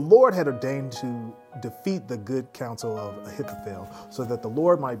 For the Lord had ordained to defeat the good counsel of Ahithophel, so that the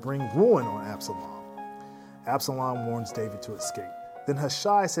Lord might bring ruin on Absalom." Absalom warns David to escape. Then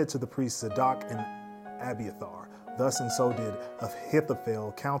Hushai said to the priests Zadok and Abiathar, "Thus and so did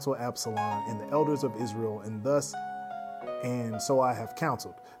Ahithophel counsel Absalom and the elders of Israel, and so I have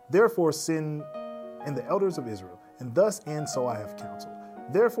counseled. Therefore send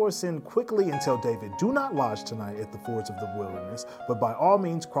quickly and tell David, 'Do not lodge tonight at the fords of the wilderness, but by all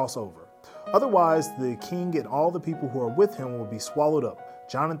means cross over. Otherwise the king and all the people who are with him will be swallowed up.'"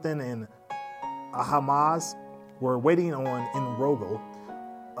 Jonathan and Ahimaaz were waiting in Rogel.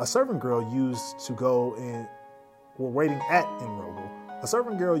 A servant girl used to go and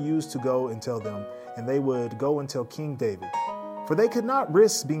tell them, and they would go and tell King David. For they could not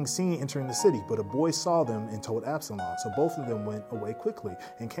risk being seen entering the city, but a boy saw them and told Absalom. So both of them went away quickly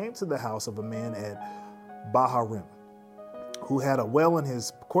and came to the house of a man at Baharim, who had a well in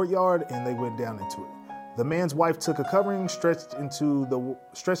his courtyard, and they went down into it. The man's wife took a covering, stretched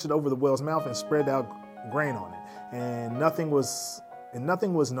it over the well's mouth, and spread out grain on it, and nothing was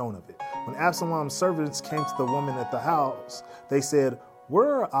known of it. When Absalom's servants came to the woman at the house, they said,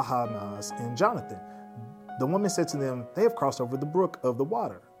 "Where are Ahimaaz and Jonathan?" The woman said to them, "They have crossed over the brook of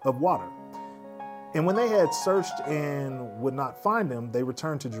water." And when they had searched and would not find them, they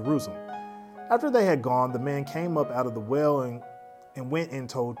returned to Jerusalem. After they had gone, the man came up out of the well and went and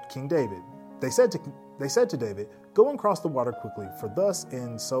told King David. They said to David, "Go and cross the water quickly, for thus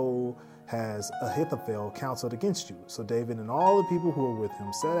and so has Ahithophel counseled against you." So David and all the people who were with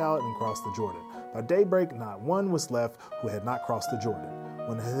him set out and crossed the Jordan. By daybreak, not one was left who had not crossed the Jordan.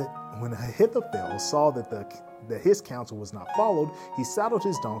 When Ahithophel saw that his counsel was not followed, he saddled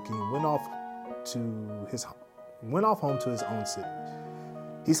his donkey and went off home to his own city.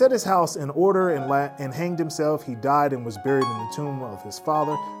 He set his house in order and hanged himself. He died and was buried in the tomb of his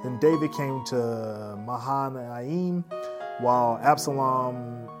father. Then David came to Mahanaim, while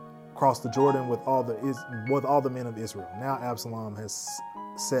Absalom crossed the Jordan with all the men of Israel. Now Absalom has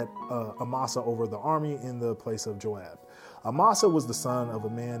set Amasa over the army in the place of Joab. Amasa was the son of a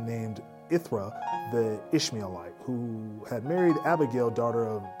man named Ithra the Ishmaelite, who had married Abigail, daughter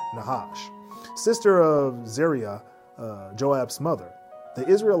of Nahash, sister of Zeruiah, Joab's mother. The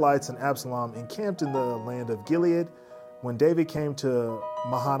Israelites and Absalom encamped in the land of Gilead. When David came to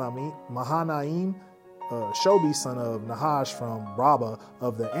Mahanaim, Shobi, son of Nahash from Rabbah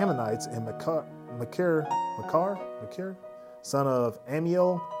of the Ammonites, and Makir, son of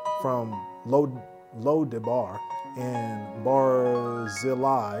Amiel from Lo-debar, and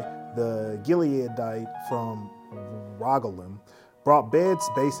Barzillai, the Gileadite from Rogelim, brought beds,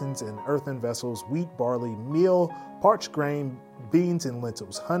 basins, and earthen vessels, wheat, barley, meal, parched grain, beans, and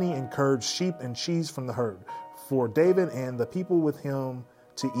lentils, honey and curds, sheep and cheese from the herd, for David and the people with him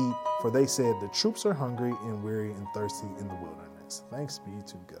to eat, for they said, "The troops are hungry and weary and thirsty in the wilderness." Thanks be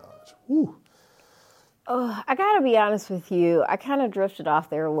to God. Woo. Oh, I gotta be honest with you. I kind of drifted off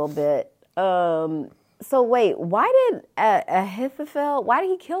there a little bit. So wait, why did Ahithophel, why did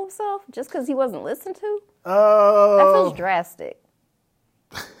he kill himself? Just because he wasn't listened to? That feels drastic.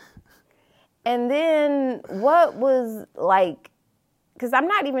 And then what was because I'm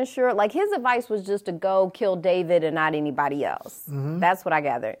not even sure, like his advice was just to go kill David and not anybody else. Mm-hmm. That's what I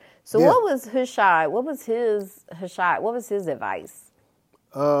gathered. So what was Hushai? What was his advice?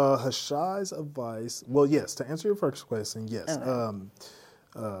 Hushai's advice, well, yes, to answer your first question, yes. Okay.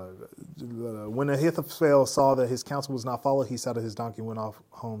 When Ahithophel saw that his counsel was not followed, he saddled his donkey and went off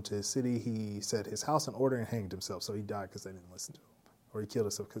home to his city. He set his house in order and hanged himself. So he died because they didn't listen to him. Or he killed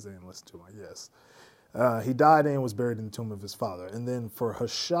himself because they didn't listen to him, I guess. He died and was buried in the tomb of his father. And then for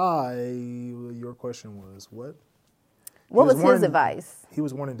Hushai, your question was what? What was his advice? He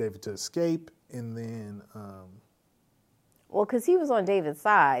was warning David to escape, and then... well, because he was on David's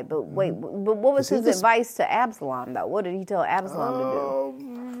side, but wait, but what was his advice to Absalom, though? What did he tell Absalom to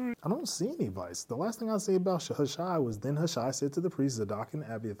do? I don't see any advice. The last thing I say about Hushai was, then Hushai said to the priests Zadok and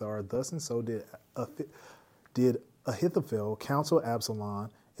Abiathar, thus and so did Ahithophel counsel Absalom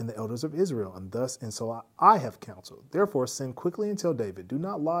and the elders of Israel, and thus and so I have counseled. Therefore send quickly and tell David, do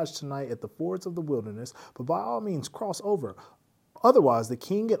not lodge tonight at the fords of the wilderness, but by all means cross over. Otherwise the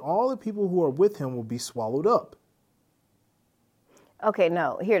king and all the people who are with him will be swallowed up. Okay,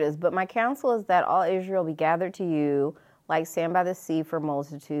 no, here it is. But my counsel is that all Israel be gathered to you like sand by the sea for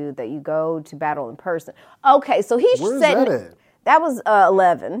multitude, that you go to battle in person. Okay, so he's said that was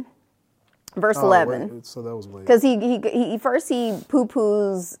 11, verse 11. Wait, so that was late. Because he first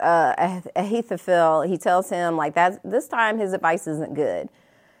poo-poos Ahithophel. He tells him like that this time his advice isn't good,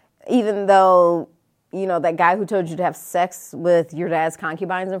 even though. You know, that guy who told you to have sex with your dad's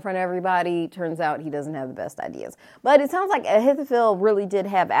concubines in front of everybody, turns out he doesn't have the best ideas. But it sounds like Ahithophel really did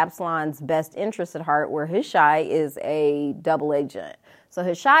have Absalom's best interest at heart, where Hushai is a double agent. So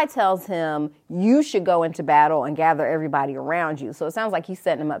Hushai tells him, you should go into battle and gather everybody around you. So it sounds like he's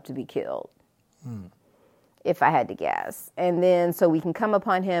setting him up to be killed, if I had to guess. And then so we can come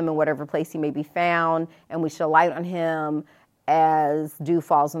upon him in whatever place he may be found, and we shall light on him as dew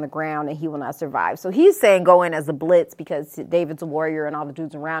falls on the ground, and he will not survive. So he's saying go in as a blitz because David's a warrior and all the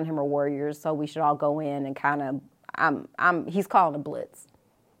dudes around him are warriors. So we should all go in and kind of, he's calling a blitz.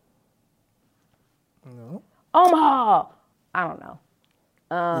 No. Omaha! I don't know.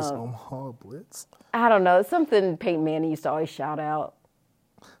 Is Omaha a blitz? I don't know. It's something Peyton Manning used to always shout out.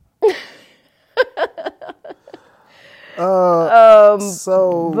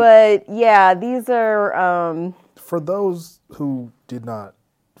 But yeah, these are, for those who did not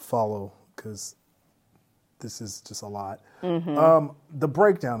follow, because this is just a lot, the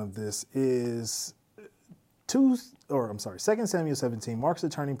breakdown of this is 2 Samuel 17 marks a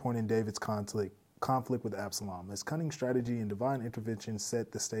turning point in David's conflict with Absalom. His cunning strategy and divine intervention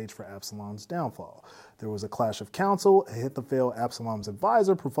set the stage for Absalom's downfall. There was a clash of counsel. Ahithophel, Absalom's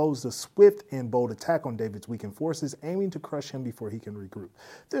advisor, proposed a swift and bold attack on David's weakened forces, aiming to crush him before he can regroup.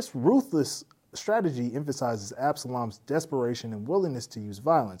 This ruthless strategy emphasizes Absalom's desperation and willingness to use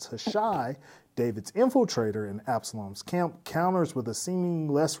violence. Hushai, David's infiltrator in Absalom's camp, counters with a seeming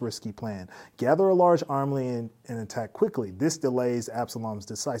less risky plan. Gather a large army and attack quickly. This delays Absalom's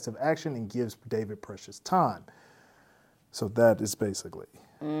decisive action and gives David precious time. So that is basically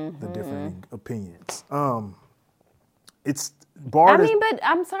the different opinions. It's barred. But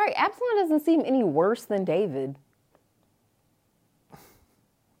I'm sorry, Absalom doesn't seem any worse than David.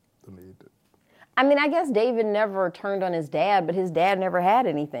 I guess David never turned on his dad, but his dad never had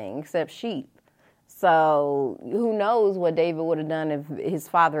anything except sheep. So who knows what David would have done if his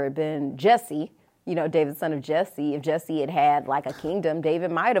father had been Jesse, David's son of Jesse. If Jesse had like a kingdom, David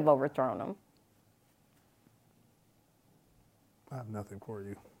might have overthrown him. I have nothing for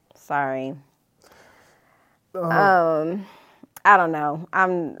you. Sorry. I don't know.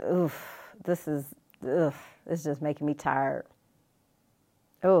 It's just making me tired.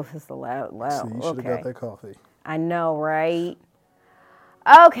 Oh, it's a loud. So you should have got that coffee. I know, right?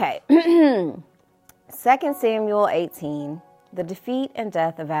 Okay. 2 Samuel 18, the defeat and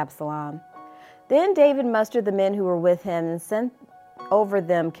death of Absalom. Then David mustered the men who were with him and sent over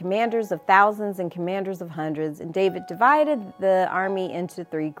them commanders of thousands and commanders of hundreds. And David divided the army into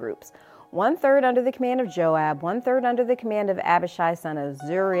 3 groups. 1/3 under the command of Joab, 1/3 under the command of Abishai, son of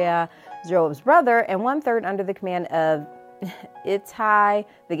Zeruiah, Joab's brother, and 1/3 under the command of Ittai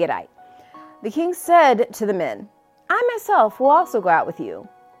the Gittite. The king said to the men, I myself will also go out with you.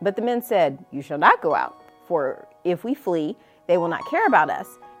 But the men said, you shall not go out, for if we flee, they will not care about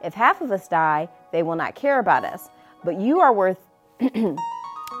us. If half of us die, they will not care about us. But you are worth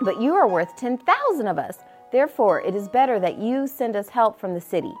 10,000 of us. Therefore, it is better that you send us help from the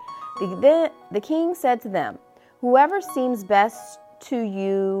city. The king said to them, whatever seems best to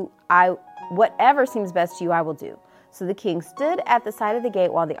you, I will do. So the king stood at the side of the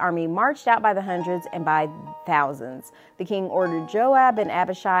gate while the army marched out by the hundreds and by thousands. The king ordered Joab and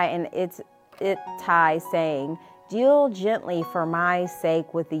Abishai and Ittai, saying, "Deal gently for my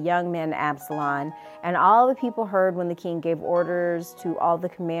sake with the young man Absalom." And all the people heard when the king gave orders to all the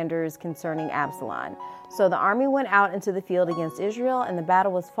commanders concerning Absalom. So the army went out into the field against Israel, and the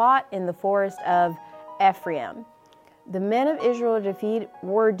battle was fought in the forest of Ephraim. The men of Israel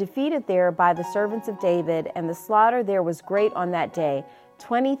were defeated there by the servants of David, and the slaughter there was great on that day,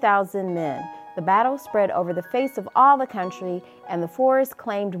 20,000 men. The battle spread over the face of all the country, and the forest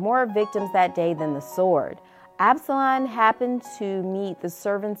claimed more victims that day than the sword. Absalom happened to meet the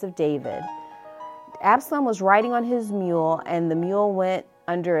servants of David. Absalom was riding on his mule, and the mule went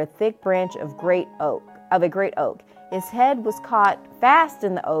under a thick branch of a great oak. His head was caught fast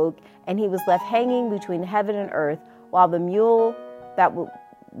in the oak, and he was left hanging between heaven and earth, while the mule that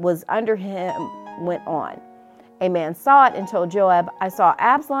was under him went on. A man saw it and told Joab, "I saw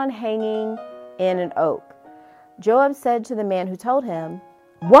Absalom hanging in an oak." Joab said to the man who told him,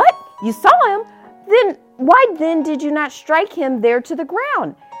 "What? You saw him? Why then did you not strike him there to the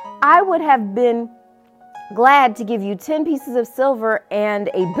ground? I would have been glad to give you 10 pieces of silver and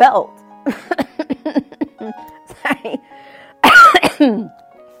a belt."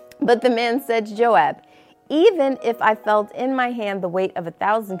 But the man said to Joab, "Even if I felt in my hand the weight of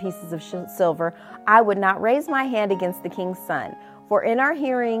 1,000 pieces of silver, I would not raise my hand against the king's son. For in our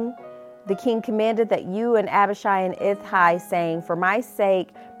hearing, the king commanded that you and Abishai and Ittai, saying, 'For my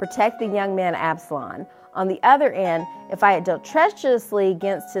sake, protect the young man Absalom.' On the other hand, if I had dealt treacherously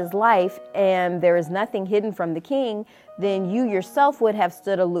against his life, and there is nothing hidden from the king, then you yourself would have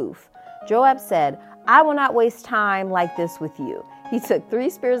stood aloof." Joab said, "I will not waste time like this with you." He took 3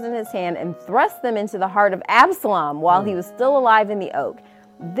 spears in his hand and thrust them into the heart of Absalom while he was still alive in the oak.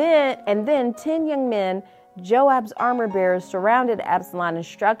 Then 10 young men, Joab's armor bearers, surrounded Absalom and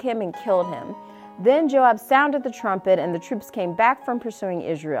struck him and killed him. Then Joab sounded the trumpet, and the troops came back from pursuing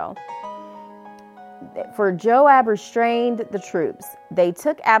Israel. For Joab restrained the troops. They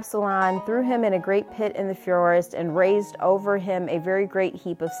took Absalom, threw him in a great pit in the forest, and raised over him a very great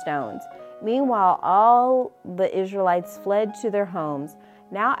heap of stones. Meanwhile, all the Israelites fled to their homes.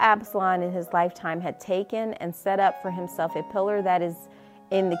 Now Absalom in his lifetime had taken and set up for himself a pillar that is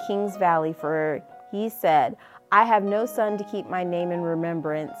in the king's valley, for he said, "I have no son to keep my name in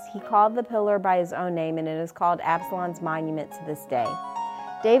remembrance." He called the pillar by his own name, and it is called Absalom's monument to this day.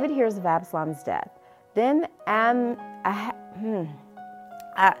 David hears of Absalom's death. Then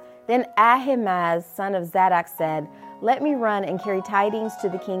Ahimaaz, son of Zadok, said, "Let me run and carry tidings to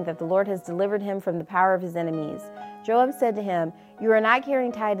the king that the Lord has delivered him from the power of his enemies." Joab said to him, "You are not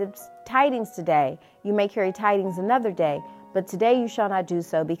carrying tidings today. You may carry tidings another day, but today you shall not do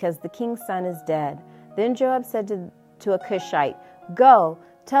so, because the king's son is dead." Then Joab said to a Cushite, "Go,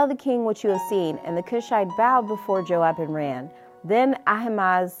 tell the king what you have seen." And the Cushite bowed before Joab and ran. Then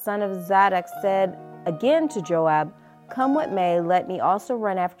Ahimaaz, son of Zadok, said again to Joab, "Come what may, let me also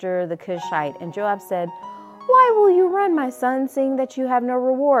run after the Cushite." And Joab said, "Why will you run, my son, seeing that you have no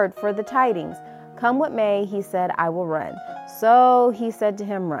reward for the tidings?" "Come what may," he said, "I will run." So he said to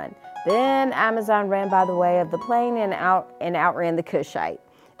him, "Run." Then Amazon ran by the way of the plain and outran the Cushite.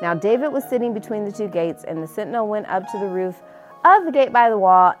 Now David was sitting between the 2 gates, and the sentinel went up to the roof of the gate by the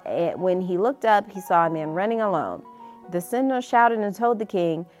wall. When he looked up, he saw a man running alone. The sentinel shouted and told the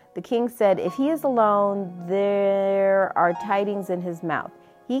king. The king said, "If he is alone, there are tidings in his mouth."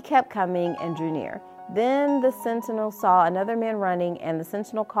 He kept coming and drew near. Then the sentinel saw another man running, and the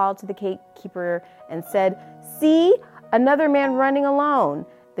sentinel called to the gatekeeper and said, "See, another man running alone."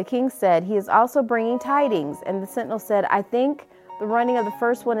 The king said, "He is also bringing tidings." And the sentinel said, "I think the running of the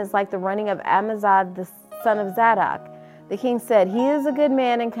first one is like the running of Amazad, the son of Zadok." The king said, "He is a good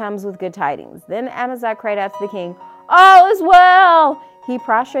man and comes with good tidings." Then Amazad cried out to the king, "All is well!" He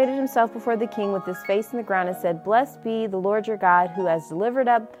prostrated himself before the king with his face in the ground and said, "Blessed be the Lord your God, who has delivered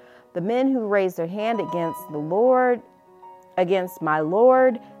up the men who raised their hand against my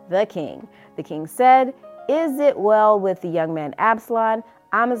lord, the king." The king said, "Is it well with the young man Absalom?"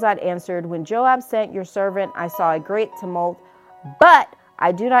 Amazad answered, "When Joab sent your servant, I saw a great tumult, but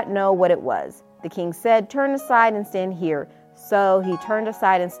I do not know what it was." The king said, "Turn aside and stand here." So he turned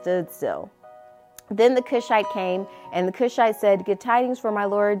aside and stood still. Then the Cushite came, and the Cushite said, "Good tidings for my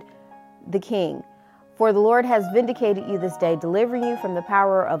lord the king. For the Lord has vindicated you this day, delivering you from the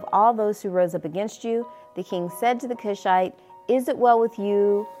power of all those who rose up against you." The king said to the Cushite, "Is it well with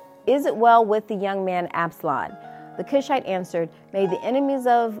you? Is it well with the young man Absalom?" The Cushite answered, "May the enemies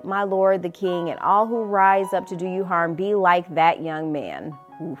of my lord the king and all who rise up to do you harm be like that young man."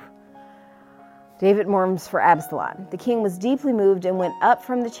 Oof. David mourns for Absalom. The king was deeply moved and went up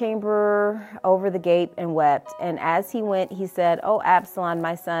from the chamber over the gate and wept. And as he went, he said, "O Absalom,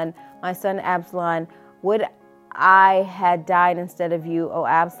 my son Absalom, would I had died instead of you, O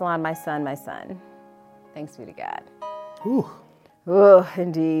Absalom, my son, my son." Thanks be to God. Ooh. Oh,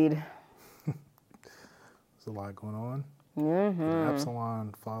 indeed. There's a lot going on. Mm-hmm. And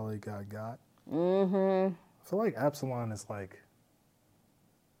Absalom finally got. Mm-hmm. I feel like Absalom is like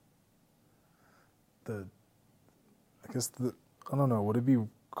I don't know, would it be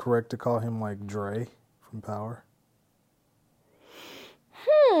correct to call him like Dre from Power?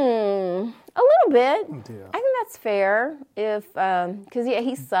 A little bit. Yeah. I think that's fair. If because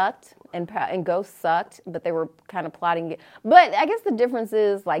he sucked and Ghost sucked, but they were kind of plotting it. But I guess the difference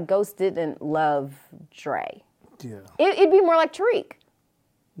is like Ghost didn't love Dre. Yeah. It'd be more like Tariq.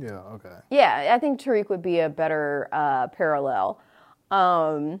 Yeah. Okay. Yeah, I think Tariq would be a better parallel.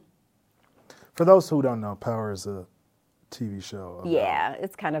 For those who don't know, Power is a TV show about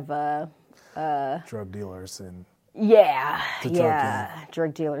it's kind of a drug dealers and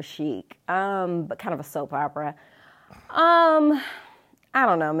drug dealer chic. But kind of a soap opera. I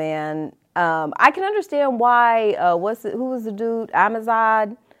don't know, man. I can understand why. Who was the dude?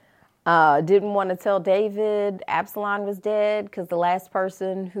 Amazad didn't want to tell David Absalom was dead because the last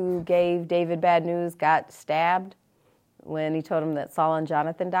person who gave David bad news got stabbed when he told him that Saul and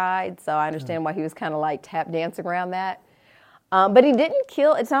Jonathan died. So I understand why he was kind of like tap dancing around that. But he didn't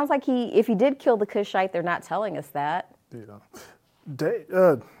kill. It sounds like if he did kill the Cushite, they're not telling us that. Yeah.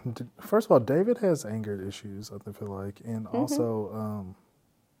 First of all, David has anger issues, I feel like. And also...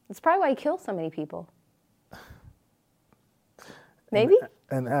 it's probably why he killed so many people. Maybe?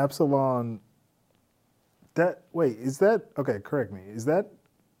 And Absalom... Okay, correct me.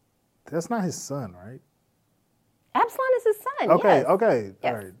 That's not his son, right? Absalom is his son, Okay, yes. okay.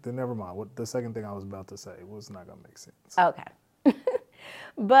 Yes. All right, then never mind. What the second thing I was about to say was not going to make sense. Okay.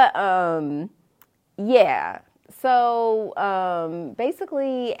 But, yeah. So,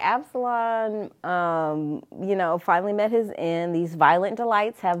 basically, Absalom, finally met his end. These violent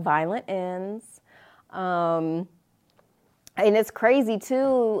delights have violent ends. And it's crazy,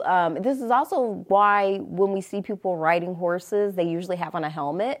 too. This is also why when we see people riding horses, they usually have on a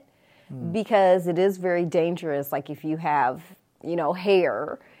helmet. Because it is very dangerous. Like if you have,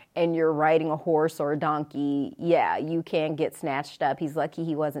 hair and you're riding a horse or a donkey, you can get snatched up. He's lucky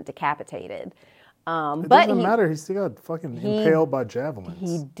he wasn't decapitated. It doesn't matter. He still got fucking impaled by javelins.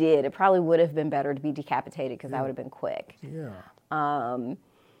 He did. It probably would have been better to be decapitated because that would have been quick. Yeah.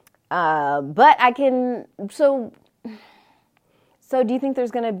 But I can... So do you think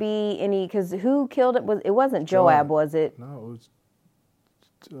there's going to be any... Because who killed it? It wasn't Joab, was it? No, it was...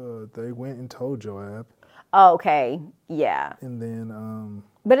 they went and told Joab. Oh, okay, yeah. And then...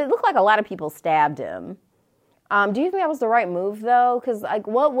 But it looked like a lot of people stabbed him. Do you think that was the right move, though? Because,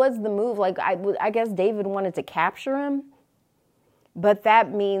 what was the move? I guess David wanted to capture him. But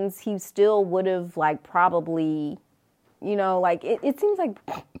that means he still would have, probably... it seems like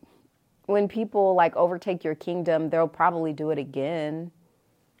when people, overtake your kingdom, they'll probably do it again.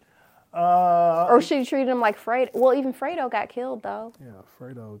 Or should he treat him like Fredo? Well, even Fredo got killed, though. Yeah,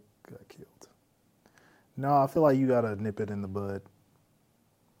 Fredo got killed. No, I feel like you got to nip it in the bud.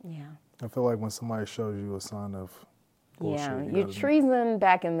 Yeah. I feel like when somebody shows you a sign of bullshit. Yeah, treason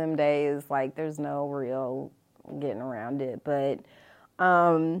back in them days, there's no real getting around it. But,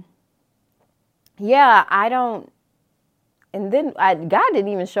 I don't... And then God didn't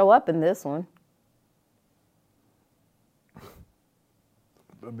even show up in this one.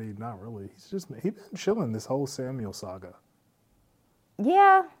 I mean, not really. He's been chilling this whole Samuel saga.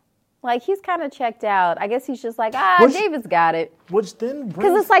 Yeah. He's kind of checked out. I guess he's just David's got it. Which then brings...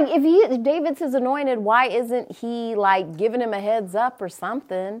 Because it's if David's his anointed, why isn't he, giving him a heads up or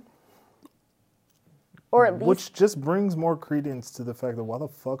something? Or at least... Which just brings more credence to the fact that why the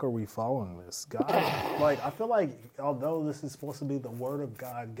fuck are we following this? God, I feel like although this is supposed to be the word of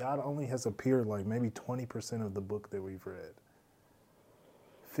God, God only has appeared maybe 20% of the book that we've read.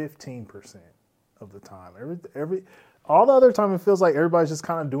 15% of the time. All the other time it feels like everybody's just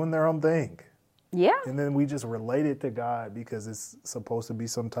kind of doing their own thing. Yeah. And then we just relate it to God because it's supposed to be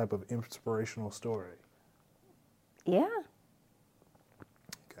some type of inspirational story. Yeah.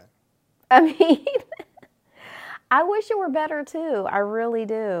 Okay. I mean, I wish it were better too. I really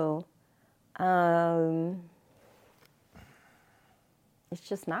do. It's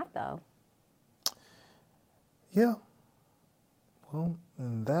just not, though. Yeah. Well,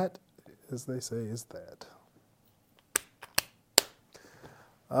 and that, as they say, is that.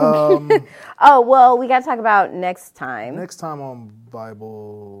 Oh, well, we got to talk about next time. Next time on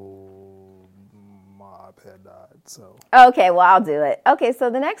Bible iPad died. So okay, well, I'll do it. Okay, so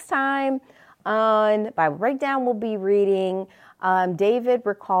the next time on Bible Breakdown, we'll be reading David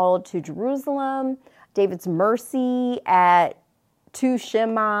recalled to Jerusalem, David's mercy at to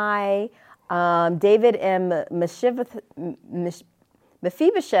Shimei, David and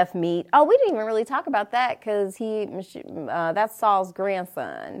Mephibosheth meet. Oh, we didn't even really talk about that because that's Saul's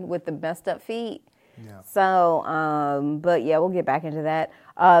grandson with the messed up feet. yeah. So, but yeah, we'll get back into that.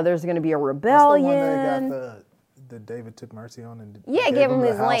 There's going to be a rebellion. That's the one that David took mercy on and gave him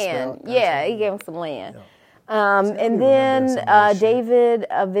his land. Yeah, he gave him some land. Yeah. And then David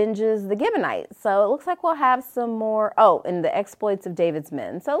avenges the Gibeonites. So it looks like we'll have some more. Oh, and the exploits of David's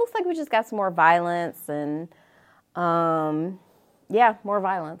men. So it looks like we just got some more violence and, yeah, more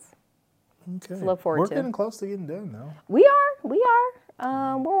violence. Okay. To look forward to. We're getting close to getting done now. We are. We're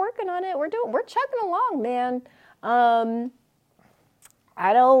working on it. We're chugging along, man.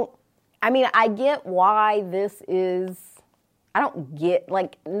 I get why this is. I don't get,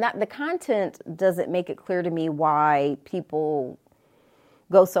 the content doesn't make it clear to me why people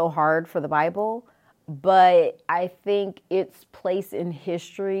go so hard for the Bible, but I think its place in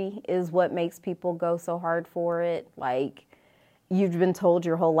history is what makes people go so hard for it. Like, you've been told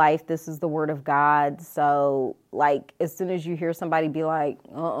your whole life this is the Word of God, so, as soon as you hear somebody be like,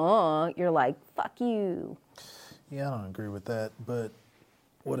 you're like, fuck you. Yeah, I don't agree with that, but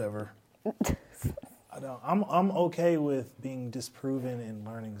whatever. I'm okay with being disproven and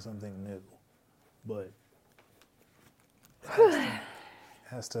learning something new, but it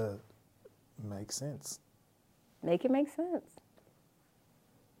has to make sense. Make it make sense.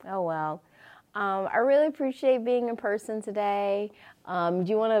 Oh, well. I really appreciate being in person today. Do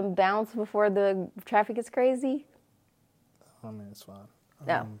you want to bounce before the traffic is crazy? I mean, it's fine.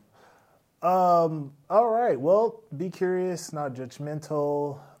 No. All right. Well, be curious, not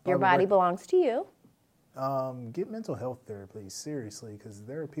judgmental. Your body belongs to you. Get mental health therapy, seriously, because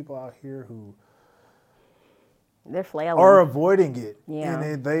there are people out here who they're flailing, are avoiding it, yeah,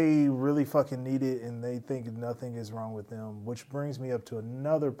 and they really fucking need it, and they think nothing is wrong with them. Which brings me up to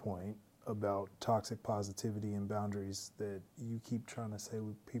another point about toxic positivity and boundaries that you keep trying to say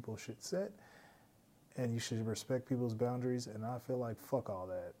people should set, and you should respect people's boundaries. And I feel like fuck all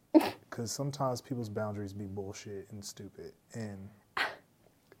that, because sometimes people's boundaries be bullshit and stupid, and.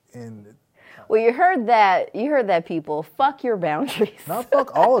 Well, you heard that, people. Fuck your boundaries. Not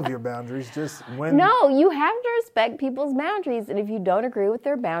fuck all of your boundaries, just when... No, you have to respect people's boundaries, and if you don't agree with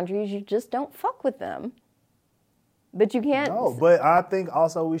their boundaries, you just don't fuck with them. But you can't... No, but I think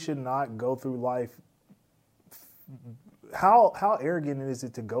also we should not go through life... How arrogant is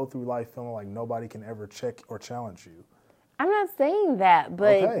it to go through life feeling like nobody can ever check or challenge you? I'm not saying that,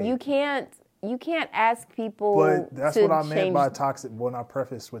 but you can't ask people. But that's what I meant by toxic. When I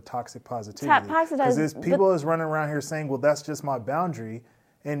prefaced with toxic positivity, because there's people that's running around here saying, "Well, that's just my boundary,"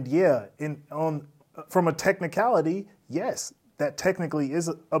 and yeah, from a technicality, yes, that technically is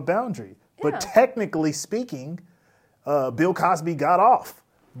a boundary. Yeah. But technically speaking, Bill Cosby got off,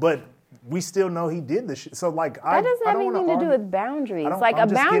 but we still know he did this shit. So that doesn't have anything to do with boundaries. Like a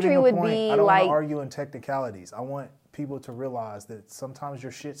boundary would be I don't want to argue in technicalities. I want people to realize that sometimes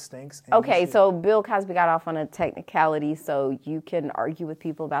your shit stinks. Okay, so Bill Cosby got off on a technicality, so you can argue with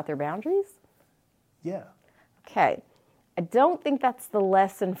people about their boundaries? Yeah. Okay. I don't think that's the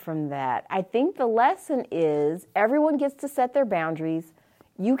lesson from that. I think the lesson is everyone gets to set their boundaries.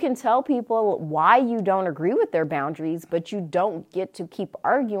 You can tell people why you don't agree with their boundaries, but you don't get to keep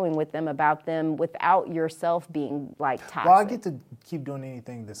arguing with them about them without yourself being toxic. Well, I get to keep doing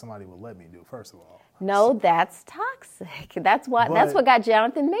anything that somebody will let me do, first of all. No, that's toxic. That's what got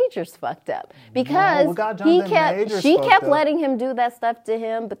Jonathan Majors fucked up. Because she kept letting him do that stuff to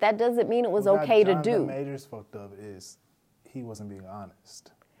him, but that doesn't mean it was okay to do. Jonathan Majors fucked up is he wasn't being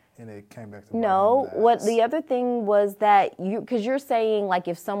honest. And it came back to what the other thing was that because you're saying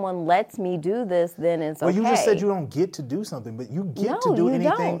if someone lets me do this, then it's okay. Well, you just said you don't get to do something, but you get to do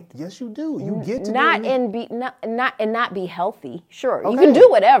anything. Don't. Yes, you do. You get to not be healthy. Sure, okay. You can do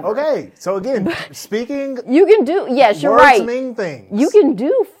whatever. Okay, so again, speaking, you can do. Yes, you're right. Words mean things. You can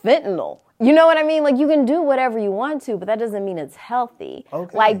do fentanyl. You know what I mean? You can do whatever you want to, but that doesn't mean it's healthy.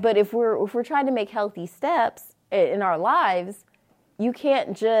 Okay. But if we're trying to make healthy steps in our lives. You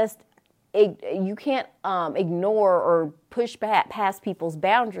can't just ignore or push back past people's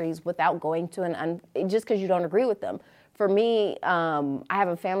boundaries without going to just because you don't agree with them. For me, I have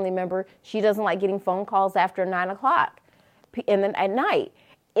a family member. She doesn't like getting phone calls after 9:00, and then at night.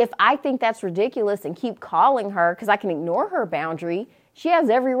 If I think that's ridiculous and keep calling her because I can ignore her boundary, she has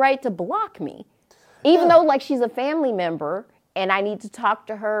every right to block me, even though she's a family member. and I need to talk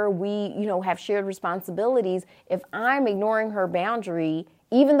to her. We, have shared responsibilities. If I'm ignoring her boundary,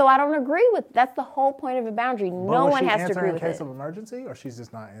 even though I don't agree with, that's the whole point of a boundary. No one has to agree with it. In case of emergency, or she's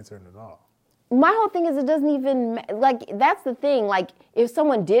just not answering at all? My whole thing is it doesn't even, that's the thing. Like, if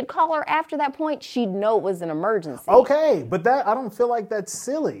someone did call her after that point, she'd know it was an emergency. Okay, but I don't feel like that's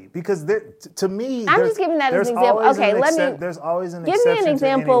silly, because to me, I'm just giving that as an example. Okay, there's always an give exception. Give me an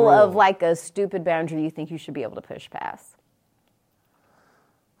example of like a stupid boundary you think you should be able to push past.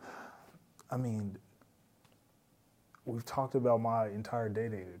 I mean, we've talked about my entire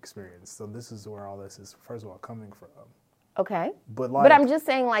dating experience, so this is where all this is, first of all, coming from. Okay. But I'm just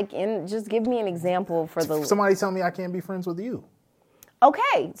saying, just give me an example for the... Somebody tell me I can't be friends with you.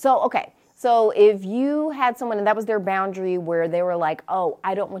 Okay. So if you had someone and that was their boundary where they were like, oh,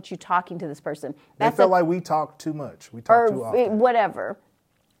 I don't want you talking to this person. They felt like we talk too much. We talk too often.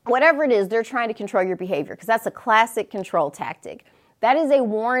 Whatever it is, they're trying to control your behavior, because that's a classic control tactic. That is a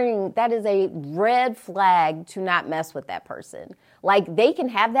warning. That is a red flag to not mess with that person. Like, they can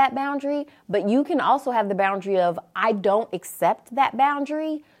have that boundary, but you can also have the boundary of, I don't accept that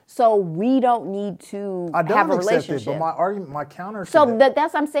boundary, so we don't need to have a relationship. I don't accept it, but my counter to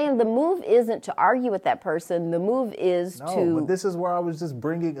that's what I'm saying. The move isn't to argue with that person. The move is to... No, but this is where I was just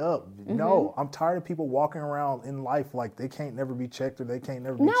bringing up. Mm-hmm. No, I'm tired of people walking around in life like they can't never be checked or they can't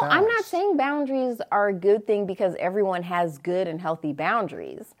never be challenged. No, I'm not saying boundaries are a good thing because everyone has good and healthy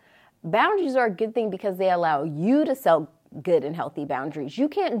boundaries. Boundaries are a good thing because they allow you to set good and healthy boundaries. You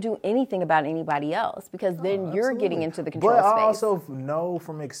can't do anything about anybody else, because then you're getting into the control space. But I also know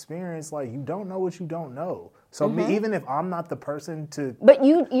from experience, like, you don't know what you don't know. So even if I'm not the person to... But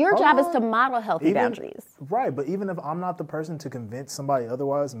your job is to model healthy boundaries. Right, but even if I'm not the person to convince somebody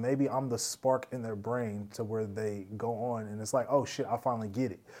otherwise, maybe I'm the spark in their brain to where they go on and it's like, oh shit, I finally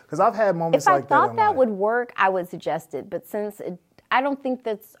get it. Because I've had moments like that. If I thought that would work, I would suggest it. But since I don't think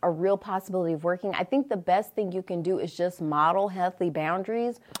that's a real possibility of working, I think the best thing you can do is just model healthy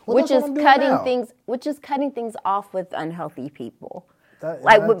boundaries, which is cutting things off with unhealthy people.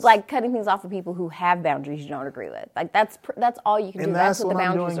 Like cutting things off with people who have boundaries you don't agree with. Like, that's all you can do. That's what the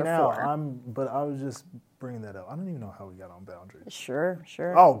boundaries are for. But I was just bringing that up. I don't even know how we got on boundaries. Sure.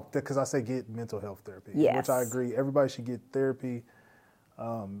 Oh, because I say get mental health therapy. Yes. Which I agree. Everybody should get therapy.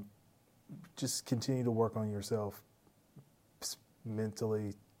 Just continue to work on yourself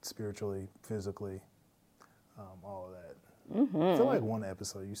mentally, spiritually, physically, all of that. Mm-hmm. I feel like one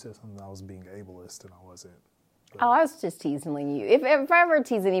episode you said something I was being ableist and I wasn't. But. Oh, I was just teasing you. If I ever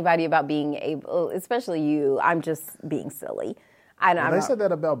tease anybody about being able, especially you, I'm just being silly. They said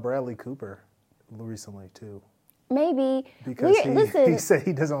that about Bradley Cooper recently too. Maybe. Because he said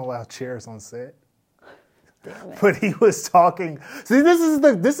he doesn't allow chairs on set. But he was talking. See, this is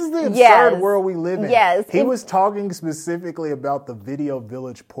the absurd world we live in. Yes, he was talking specifically about the video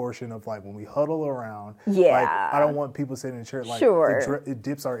village portion of, like, when we huddle around. Yeah, like, I don't want people sitting in chairs. Like, sure, it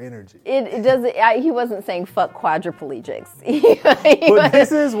dips our energy. It doesn't. He wasn't saying fuck quadriplegics. But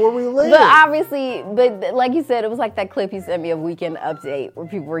this is where we live. But obviously, like you said, it was like that clip you sent me of Weekend Update where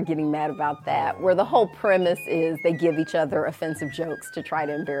people were getting mad about that. Where the whole premise is they give each other offensive jokes to try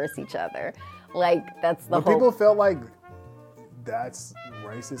to embarrass each other. Like, that's the whole... But people felt like that's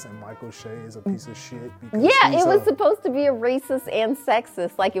racist and Michael Shea is a piece of shit. Because it was supposed to be a racist and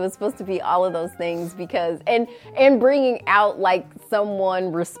sexist. Like, it was supposed to be all of those things because... And bringing out, like,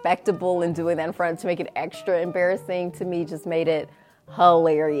 someone respectable and doing that in front to make it extra embarrassing, to me, just made it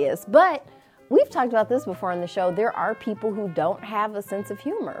hilarious. But... we've talked about this before on the show. There are people who don't have a sense of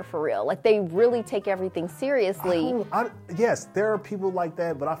humor, for real. Like, they really take everything seriously. Yes, there are people like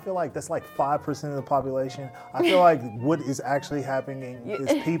that, but I feel like that's like 5% of the population. I feel like what is actually happening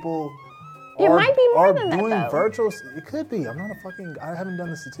is people are doing virtual. It could be. I haven't done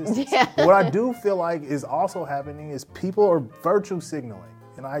the statistics. Yeah. What I do feel like is also happening is people are virtue signaling,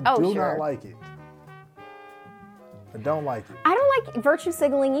 and I do not like it. I don't like it. I don't like virtue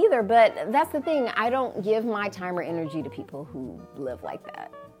signaling either, but that's the thing. I don't give my time or energy to people who live like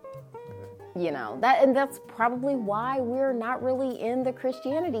that. You know, that's probably why we're not really in the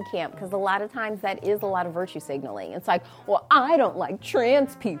Christianity camp, because a lot of times that is a lot of virtue signaling. It's like, well, I don't like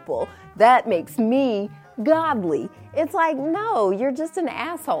trans people. That makes me godly. It's like, no, you're just an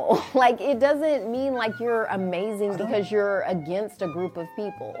asshole. Like, it doesn't mean like you're amazing because you're against a group of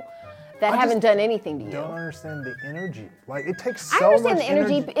people that haven't done anything to you. I don't understand the energy. Like, it takes so much energy. I understand the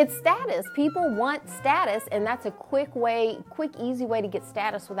energy. It's status. People want status, and that's a quick, easy way to get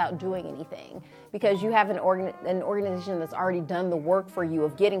status without doing anything. Because you have an organization that's already done the work for you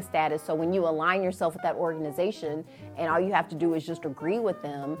of getting status. So when you align yourself with that organization, and all you have to do is just agree with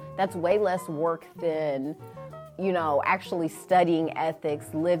them, that's way less work than, actually studying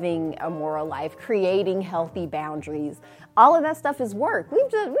ethics, living a moral life, creating healthy boundaries. All of that stuff is work. We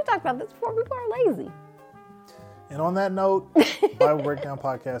talked about this before. People are lazy. And on that note,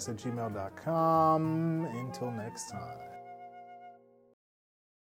 BibleBreakdownPodcast@gmail.com. Until next time.